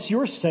 and once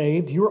you're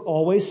saved, you're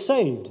always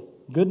saved.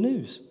 Good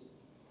news.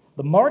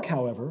 The mark,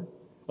 however,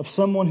 of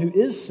someone who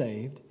is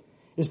saved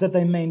is that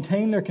they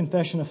maintain their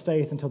confession of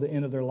faith until the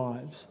end of their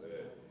lives.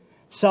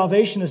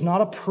 Salvation is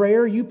not a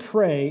prayer you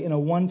pray in a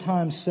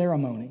one-time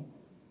ceremony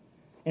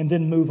and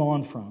then move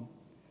on from.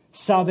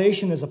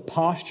 Salvation is a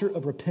posture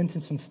of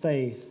repentance and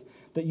faith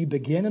that you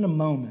begin in a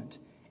moment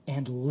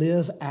and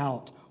live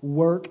out,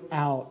 work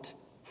out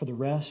for the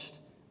rest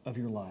of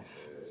your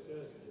life.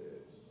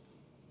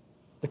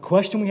 The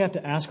question we have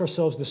to ask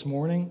ourselves this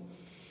morning,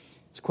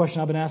 it's a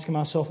question I've been asking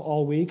myself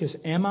all week, is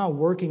am I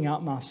working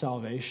out my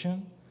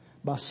salvation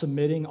by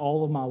submitting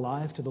all of my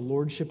life to the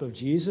lordship of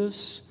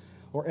Jesus,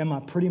 or am I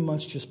pretty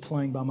much just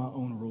playing by my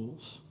own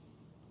rules?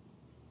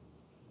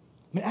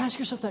 I mean, ask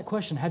yourself that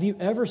question. Have you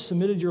ever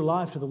submitted your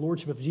life to the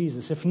lordship of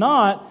Jesus? If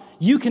not,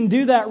 you can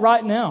do that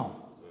right now.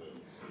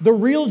 The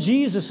real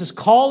Jesus is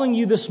calling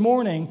you this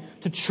morning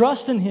to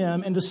trust in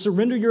Him and to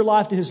surrender your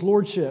life to His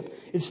lordship.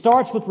 It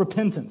starts with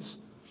repentance.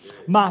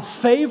 My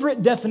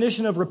favorite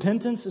definition of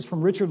repentance is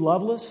from Richard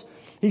Lovelace.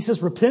 He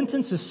says,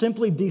 repentance is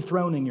simply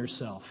dethroning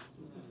yourself.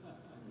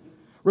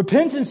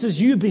 Repentance is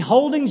you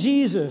beholding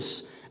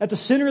Jesus at the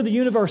center of the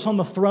universe on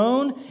the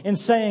throne and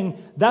saying,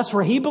 that's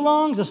where He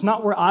belongs, that's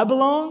not where I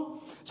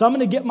belong. So I'm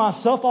going to get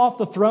myself off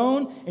the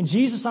throne, and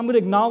Jesus, I'm going to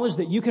acknowledge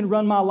that you can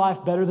run my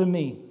life better than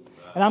me.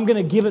 And I'm going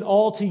to give it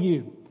all to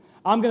you.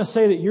 I'm going to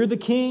say that you're the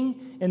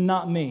king and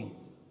not me.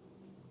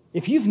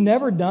 If you've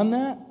never done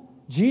that,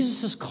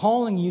 Jesus is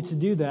calling you to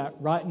do that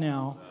right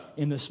now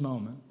in this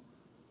moment.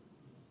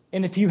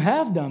 And if you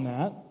have done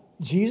that,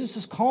 Jesus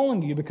is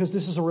calling you, because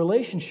this is a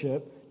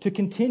relationship, to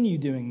continue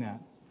doing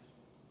that.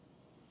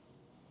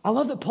 I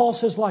love that Paul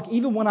says, like,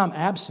 even when I'm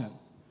absent,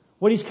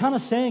 what he's kind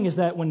of saying is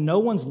that when no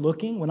one's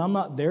looking, when I'm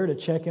not there to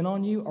check in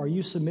on you, are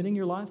you submitting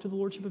your life to the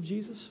Lordship of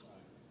Jesus?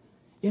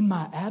 In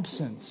my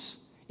absence,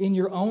 in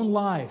your own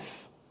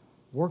life,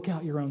 work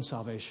out your own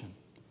salvation.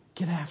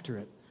 Get after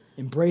it.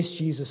 Embrace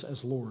Jesus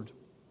as Lord.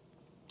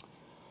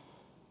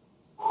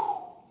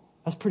 Whew.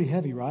 That's pretty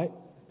heavy, right?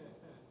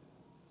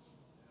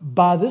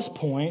 By this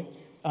point,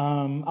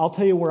 I'll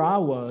tell you where I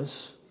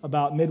was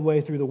about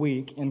midway through the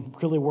week, and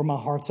really where my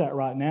heart's at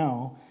right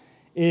now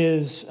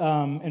is,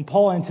 and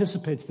Paul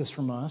anticipates this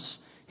from us,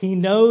 he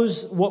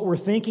knows what we're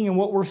thinking and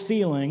what we're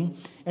feeling,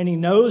 and he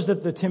knows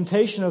that the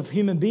temptation of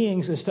human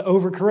beings is to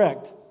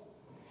overcorrect.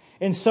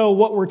 And so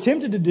what we're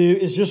tempted to do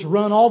is just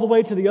run all the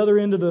way to the other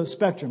end of the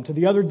spectrum, to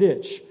the other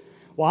ditch.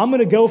 Well, I'm going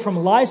to go from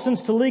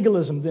license to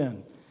legalism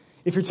then.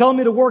 If you're telling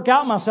me to work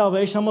out my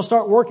salvation, I'm going to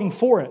start working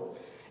for it.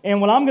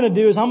 And what I'm going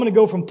to do is I'm going to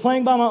go from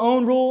playing by my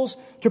own rules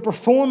to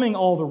performing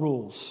all the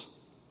rules.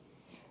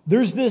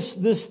 There's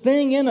this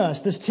thing in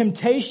us, this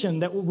temptation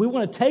that we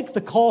want to take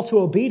the call to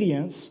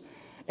obedience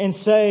and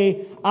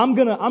say, I'm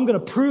going to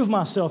prove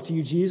myself to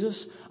you,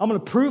 Jesus. I'm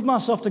going to prove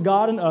myself to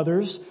God and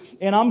others,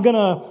 and I'm going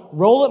to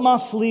roll up my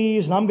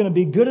sleeves, and I'm going to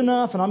be good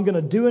enough, and I'm going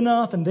to do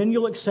enough, and then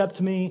you'll accept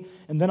me,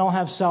 and then I'll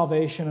have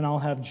salvation, and I'll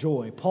have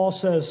joy. Paul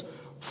says,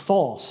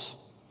 false.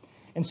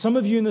 And some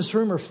of you in this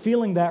room are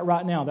feeling that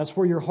right now. That's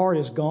where your heart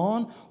is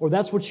gone, or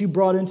that's what you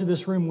brought into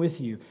this room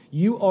with you.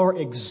 You are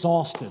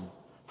exhausted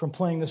from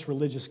playing this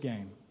religious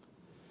game.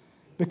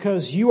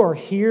 Because you are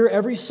here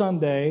every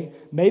Sunday,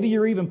 maybe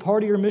you're even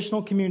part of your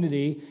missional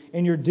community,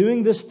 and you're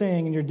doing this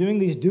thing, and you're doing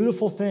these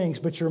dutiful things,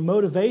 but your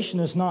motivation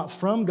is not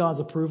from God's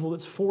approval,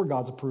 it's for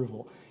God's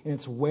approval. And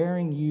it's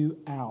wearing you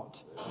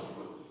out.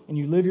 And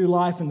you live your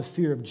life in the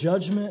fear of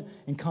judgment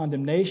and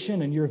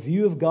condemnation, and your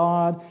view of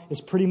God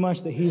is pretty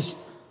much that He's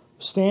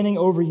standing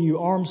over you,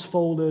 arms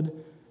folded,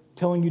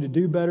 telling you to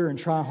do better and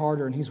try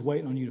harder, and He's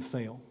waiting on you to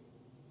fail.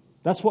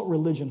 That's what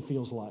religion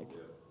feels like.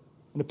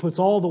 And it puts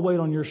all the weight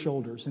on your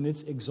shoulders, and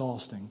it's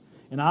exhausting.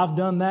 And I've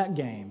done that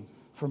game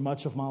for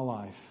much of my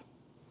life.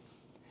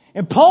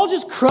 And Paul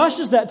just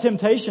crushes that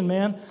temptation,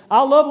 man.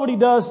 I love what he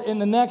does in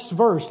the next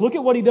verse. Look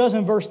at what he does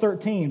in verse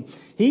 13.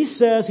 He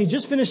says, he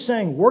just finished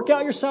saying, work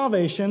out your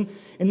salvation,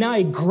 and now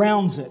he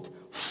grounds it,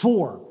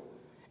 for.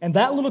 And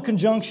that little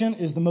conjunction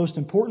is the most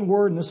important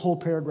word in this whole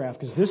paragraph,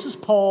 because this is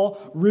Paul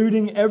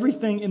rooting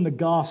everything in the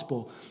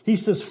gospel. He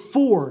says,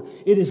 for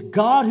it is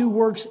God who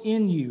works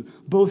in you,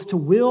 both to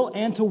will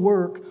and to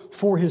work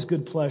for His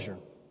good pleasure.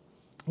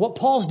 What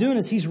Paul's doing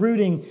is he's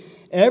rooting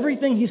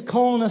everything he's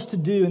calling us to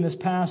do in this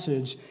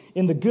passage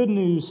in the good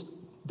news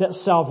that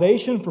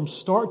salvation from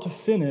start to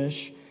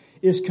finish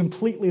is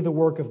completely the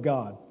work of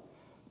God.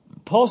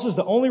 Paul says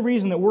the only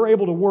reason that we're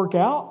able to work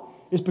out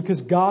is because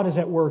God is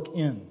at work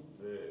in.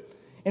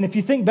 And if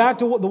you think back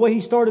to the way he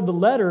started the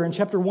letter in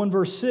chapter 1,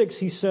 verse 6,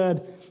 he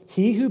said,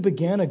 he who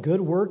began a good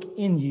work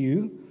in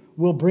you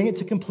will bring it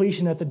to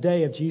completion at the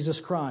day of Jesus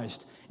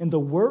Christ. And the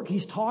work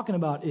he's talking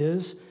about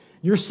is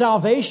your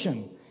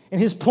salvation. And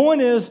his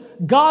point is,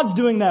 God's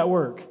doing that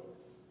work.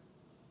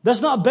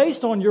 That's not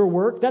based on your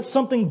work. That's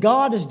something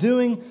God is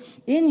doing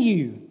in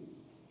you.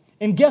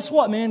 And guess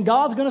what, man?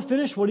 God's going to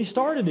finish what He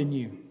started in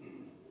you.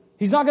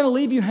 He's not going to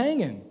leave you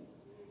hanging.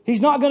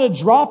 He's not going to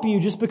drop you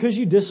just because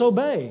you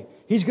disobey.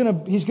 He's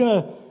going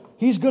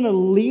to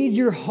lead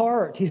your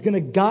heart. He's going to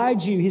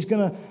guide you. He's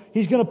going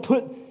to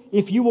put,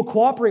 if you will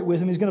cooperate with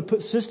Him, He's going to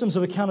put systems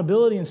of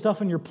accountability and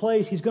stuff in your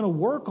place. He's going to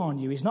work on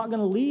you. He's not going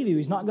to leave you.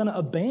 He's not going to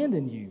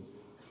abandon you.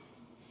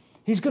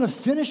 He's going to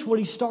finish what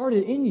He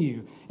started in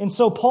you. And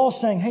so Paul's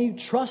saying, hey,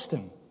 trust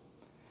Him.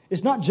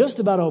 It's not just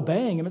about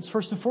obeying Him. It's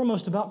first and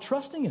foremost about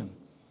trusting Him.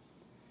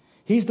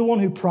 He's the one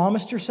who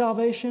promised your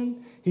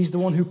salvation. He's the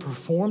one who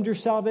performed your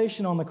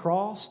salvation on the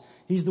cross.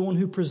 He's the one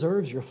who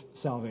preserves your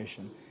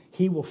salvation.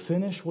 He will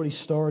finish what He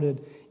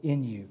started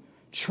in you.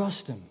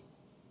 Trust Him.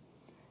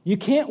 You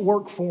can't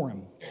work for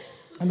Him.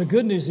 And the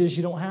good news is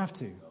you don't have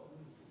to,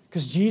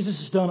 because Jesus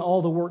has done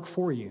all the work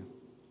for you.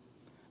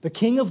 The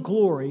King of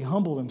glory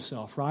humbled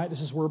Himself, right?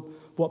 This is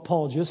what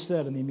Paul just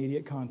said in the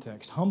immediate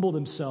context. Humbled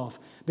Himself,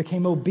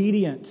 became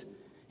obedient.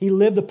 He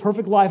lived a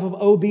perfect life of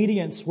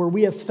obedience where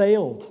we have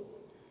failed.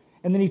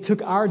 And then He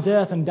took our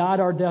death and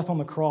died our death on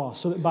the cross,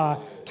 so that by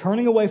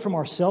turning away from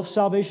our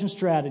self-salvation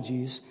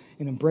strategies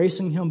and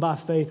embracing Him by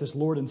faith as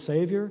Lord and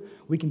Savior,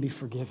 we can be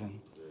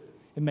forgiven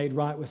and made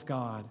right with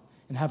God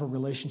and have a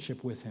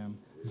relationship with Him.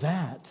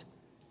 That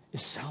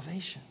is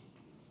salvation.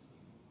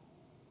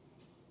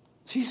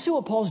 So you see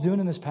what Paul's doing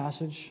in this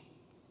passage?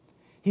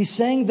 He's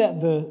saying that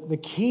the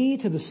key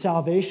to the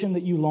salvation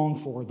that you long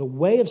for, the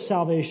way of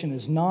salvation,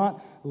 is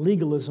not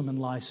legalism and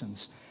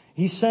license.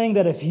 He's saying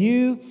that if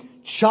you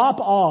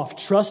chop off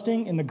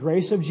trusting in the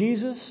grace of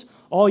Jesus,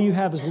 all you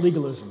have is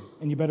legalism,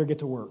 and you better get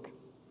to work.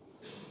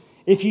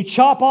 If you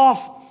chop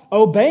off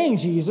obeying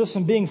Jesus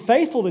and being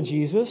faithful to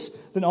Jesus,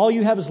 then all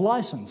you have is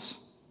license,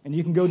 and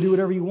you can go do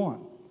whatever you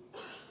want.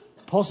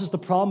 Paul says the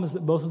problem is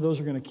that both of those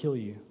are going to kill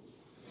you.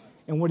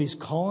 And what he's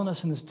calling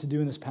us to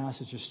do in this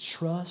passage is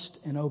trust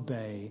and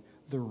obey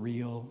the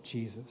real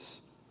Jesus.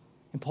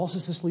 And Paul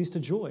says this leads to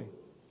joy.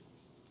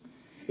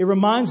 It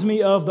reminds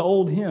me of the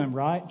old hymn,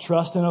 right?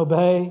 Trust and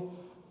obey,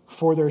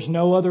 for there's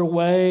no other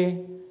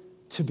way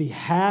to be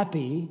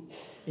happy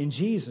in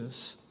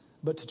Jesus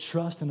but to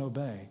trust and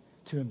obey,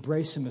 to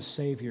embrace Him as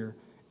Savior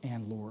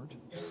and Lord.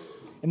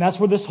 And that's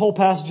where this whole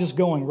passage is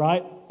going,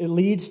 right? It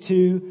leads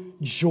to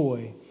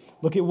joy.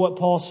 Look at what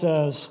Paul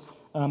says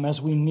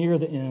as we near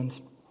the end.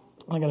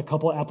 I got a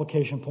couple of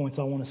application points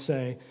I want to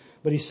say.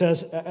 But he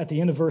says at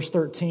the end of verse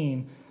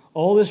 13,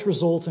 all this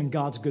results in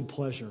God's good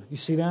pleasure. You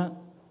see that?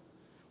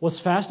 What's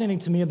fascinating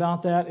to me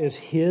about that is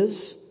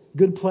His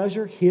good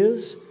pleasure.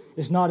 His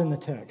is not in the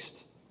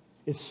text.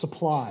 It's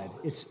supplied.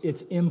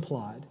 It's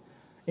implied.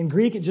 In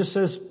Greek, it just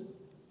says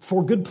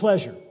for good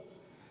pleasure.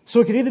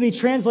 So it could either be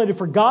translated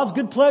for God's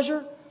good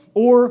pleasure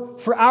or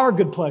for our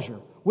good pleasure.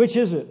 Which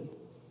is it?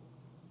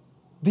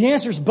 The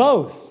answer is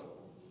both.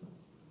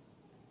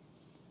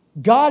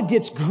 God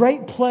gets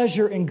great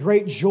pleasure and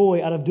great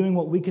joy out of doing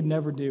what we could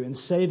never do and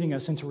saving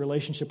us into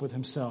relationship with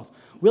Himself.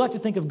 We like to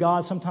think of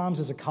God sometimes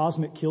as a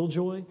cosmic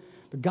killjoy,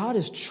 but God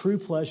is true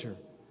pleasure.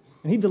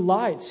 And He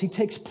delights, He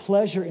takes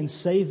pleasure in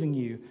saving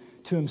you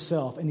to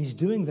Himself. And He's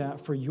doing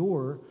that for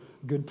your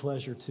good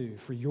pleasure too,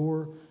 for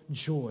your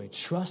joy.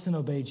 Trust and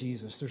obey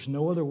Jesus. There's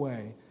no other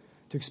way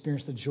to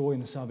experience the joy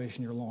and the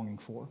salvation you're longing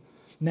for.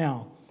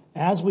 Now,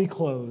 as we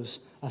close,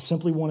 I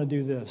simply want to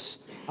do this.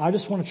 I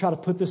just want to try to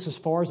put this as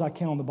far as I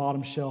can on the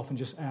bottom shelf and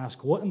just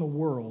ask, what in the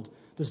world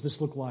does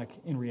this look like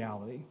in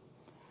reality?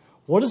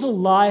 What does a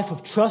life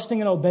of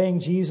trusting and obeying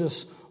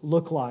Jesus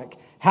look like?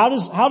 How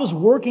does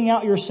working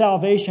out your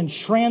salvation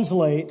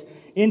translate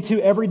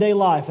into everyday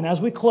life? And as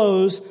we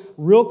close,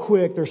 real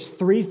quick, there's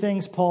 3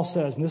 things Paul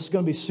says, and this is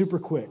going to be super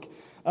quick.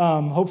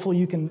 Hopefully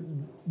you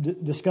can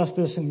discuss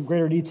this in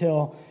greater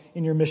detail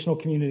in your missional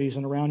communities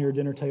and around your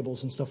dinner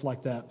tables and stuff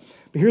like that.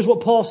 But here's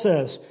what Paul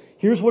says.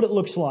 Here's what it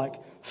looks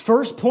like.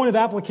 First point of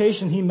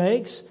application he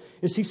makes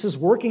is he says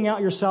working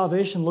out your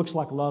salvation looks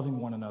like loving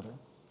one another.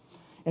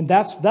 And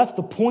that's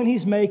the point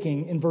he's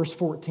making in verse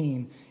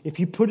 14. If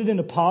you put it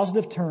into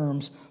positive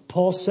terms,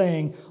 Paul's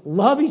saying,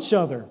 love each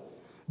other.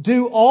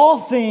 Do all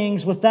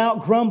things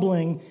without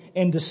grumbling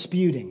and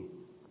disputing.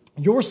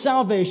 Your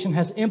salvation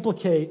has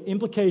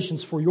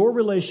implications for your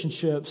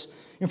relationships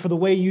and for the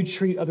way you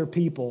treat other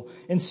people.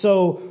 And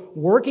so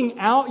working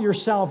out your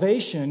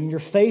salvation, your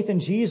faith in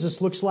Jesus,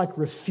 looks like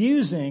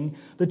refusing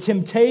the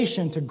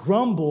temptation to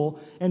grumble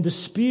and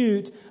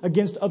dispute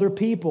against other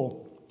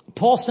people.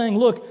 Paul's saying,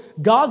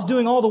 look, God's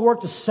doing all the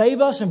work to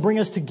save us and bring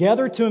us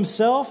together to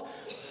Himself.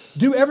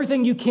 Do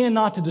everything you can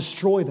not to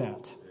destroy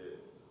that.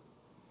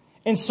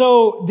 And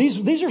so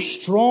these are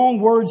strong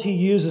words he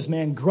uses,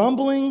 man.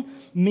 Grumbling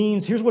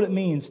means, here's what it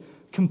means,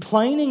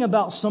 complaining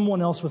about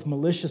someone else with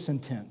malicious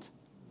intent.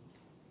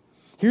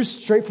 Here's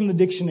straight from the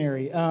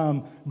dictionary.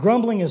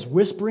 Grumbling is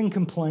whispering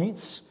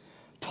complaints,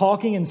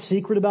 talking in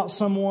secret about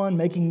someone,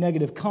 making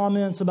negative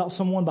comments about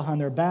someone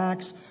behind their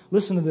backs.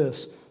 Listen to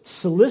this.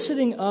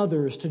 Soliciting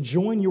others to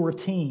join your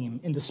team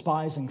in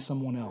despising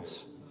someone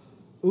else.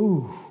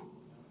 Ooh,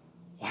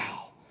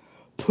 wow.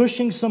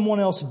 Pushing someone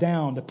else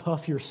down to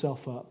puff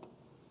yourself up,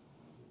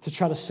 to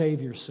try to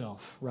save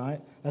yourself,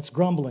 right? That's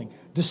grumbling.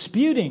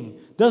 Disputing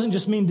doesn't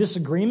just mean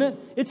disagreement.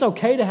 It's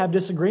okay to have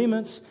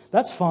disagreements.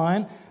 That's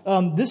fine.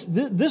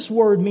 This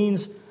word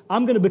means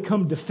I'm going to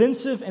become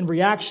defensive and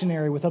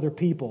reactionary with other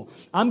people.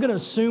 I'm going to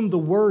assume the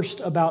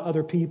worst about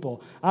other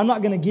people. I'm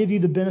not going to give you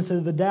the benefit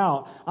of the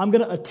doubt. I'm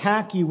going to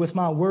attack you with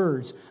my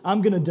words.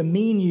 I'm going to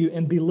demean you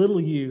and belittle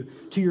you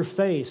to your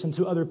face and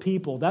to other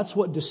people. That's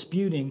what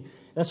disputing,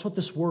 that's what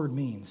this word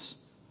means.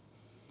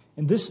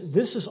 And this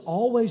is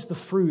always the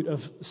fruit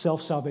of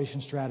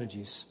self-salvation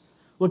strategies.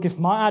 Look, if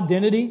my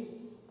identity,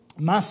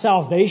 my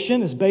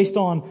salvation is based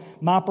on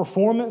my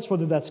performance,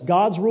 whether that's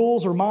God's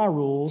rules or my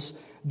rules,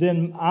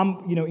 then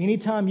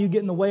anytime you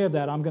get in the way of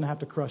that, I'm going to have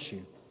to crush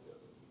you.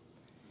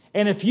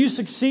 And if you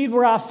succeed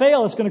where I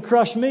fail, it's going to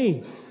crush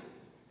me.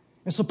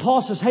 And so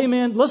Paul says, hey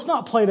man, let's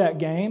not play that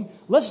game.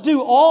 Let's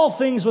do all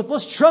things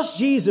let's trust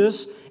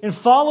Jesus and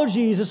follow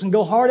Jesus and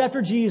go hard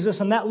after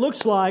Jesus. And that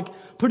looks like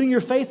putting your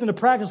faith into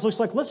practice, looks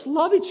like let's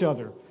love each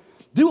other.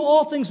 Do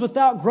all things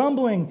without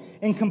grumbling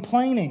and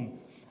complaining.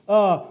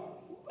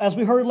 As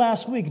we heard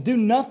last week, do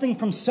nothing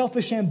from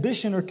selfish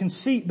ambition or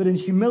conceit, but in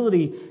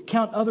humility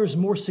count others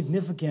more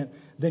significant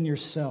than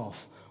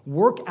yourself.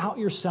 Work out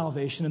your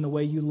salvation in the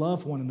way you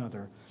love one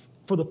another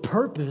for the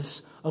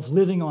purpose of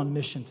living on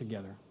mission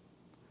together.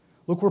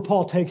 Look where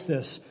Paul takes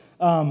this.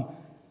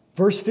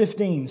 Verse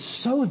 15,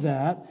 so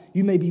that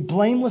you may be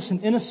blameless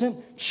and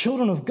innocent,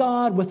 children of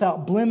God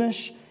without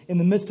blemish, in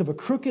the midst of a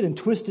crooked and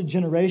twisted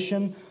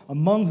generation,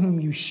 among whom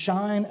you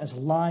shine as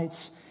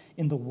lights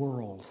in the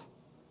world.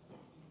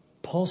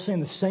 Paul's saying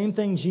the same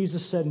thing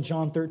Jesus said in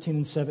John 13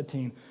 and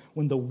 17.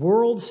 When the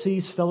world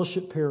sees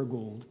Fellowship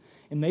Paragould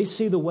and they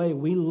see the way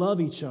we love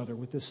each other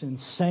with this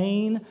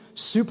insane,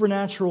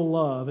 supernatural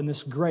love and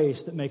this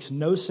grace that makes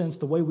no sense,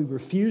 the way we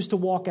refuse to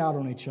walk out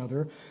on each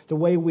other, the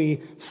way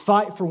we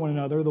fight for one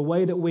another, the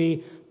way that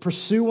we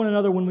pursue one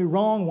another when we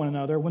wrong one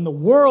another, when the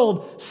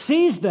world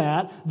sees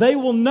that, they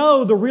will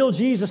know the real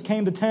Jesus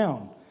came to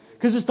town,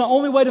 because it's the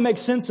only way to make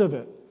sense of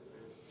it.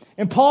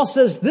 And Paul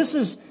says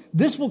this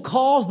will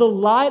cause the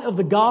light of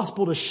the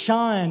gospel to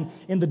shine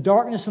in the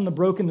darkness and the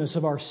brokenness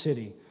of our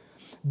city.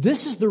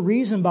 This is the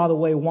reason, by the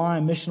way, why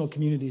missional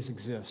communities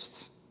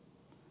exist.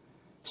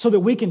 So that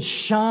we can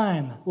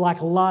shine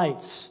like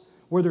lights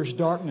where there's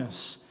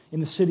darkness in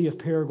the city of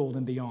Paragould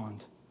and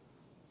beyond.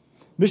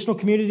 Missional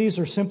communities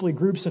are simply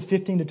groups of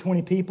 15 to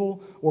 20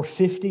 people, or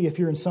 50 if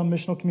you're in some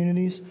missional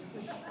communities,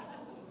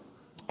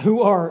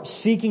 who are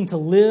seeking to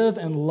live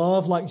and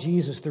love like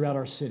Jesus throughout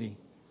our city,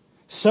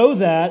 so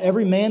that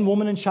every man,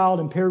 woman, and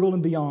child in Paragould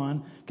and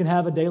beyond can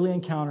have a daily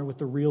encounter with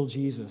the real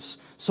Jesus.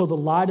 So the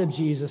light of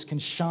Jesus can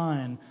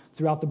shine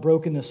throughout the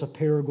brokenness of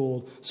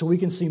Paragould, so we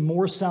can see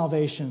more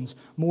salvations,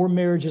 more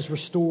marriages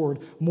restored,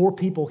 more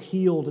people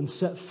healed and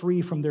set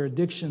free from their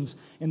addictions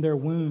and their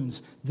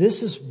wounds.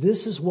 This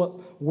is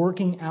what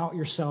working out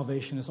your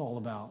salvation is all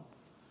about.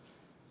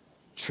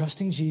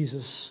 Trusting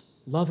Jesus,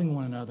 loving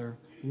one another,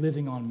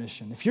 living on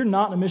mission. If you're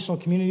not in a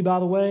missional community, by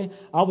the way,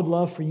 I would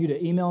love for you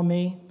to email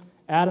me,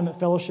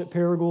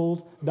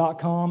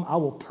 Adam@fellowshipparagould.com. I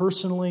will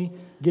personally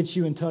get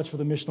you in touch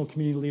with a missional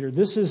community leader.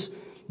 This is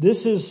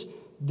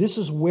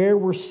where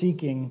we're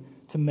seeking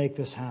to make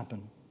this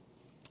happen.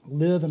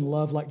 Live and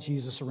love like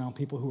Jesus around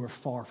people who are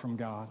far from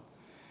God.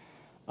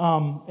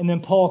 And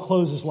then Paul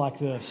closes like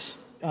this.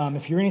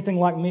 If you're anything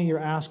like me, you're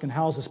asking,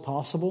 how is this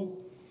possible?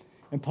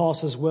 And Paul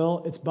says,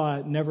 well, it's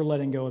by never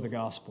letting go of the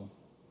gospel.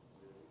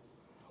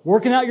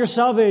 Working out your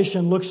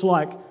salvation looks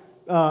like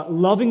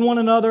loving one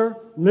another,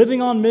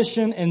 living on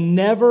mission, and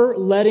never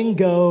letting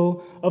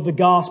go of the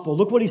gospel.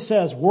 Look what he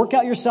says. Work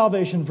out your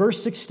salvation,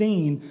 verse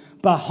 16,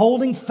 by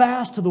holding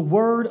fast to the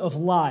word of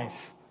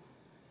life.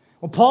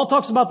 When Paul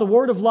talks about the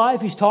word of life,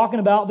 he's talking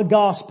about the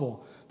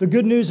gospel, the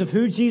good news of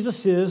who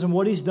Jesus is and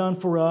what he's done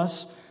for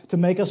us to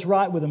make us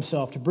right with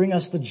himself, to bring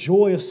us the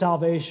joy of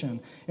salvation.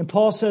 And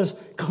Paul says,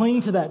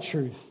 cling to that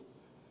truth.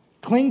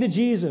 Cling to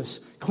Jesus.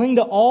 Cling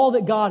to all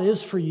that God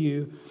is for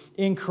you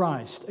in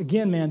Christ.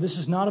 Again, man, this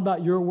is not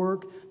about your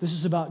work. This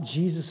is about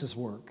Jesus'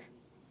 work.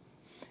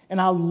 And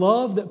I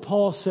love that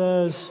Paul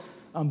says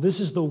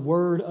this is the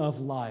word of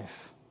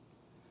life.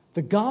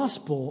 The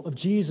gospel of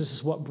Jesus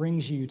is what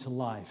brings you to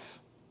life.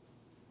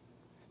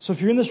 So if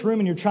you're in this room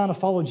and you're trying to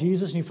follow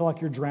Jesus and you feel like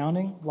you're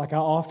drowning, like I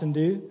often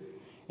do,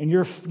 and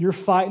you're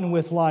fighting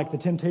with like the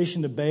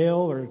temptation to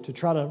bail or to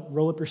try to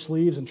roll up your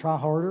sleeves and try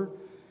harder,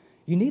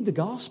 you need the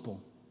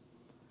gospel.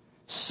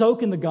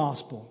 Soak in the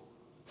gospel.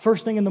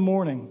 First thing in the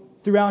morning,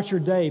 throughout your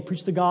day,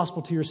 preach the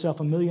gospel to yourself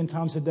 1,000,000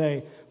 times a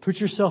day.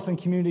 Put yourself in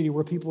community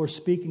where people are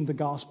speaking the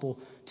gospel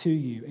to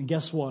you. And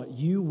guess what?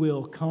 You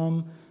will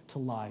come to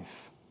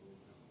life.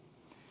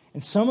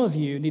 And some of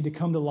you need to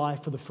come to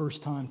life for the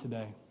first time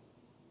today.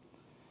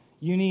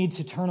 You need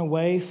to turn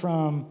away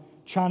from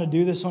trying to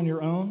do this on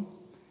your own,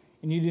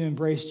 and you need to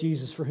embrace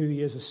Jesus for who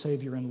he is as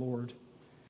Savior and Lord.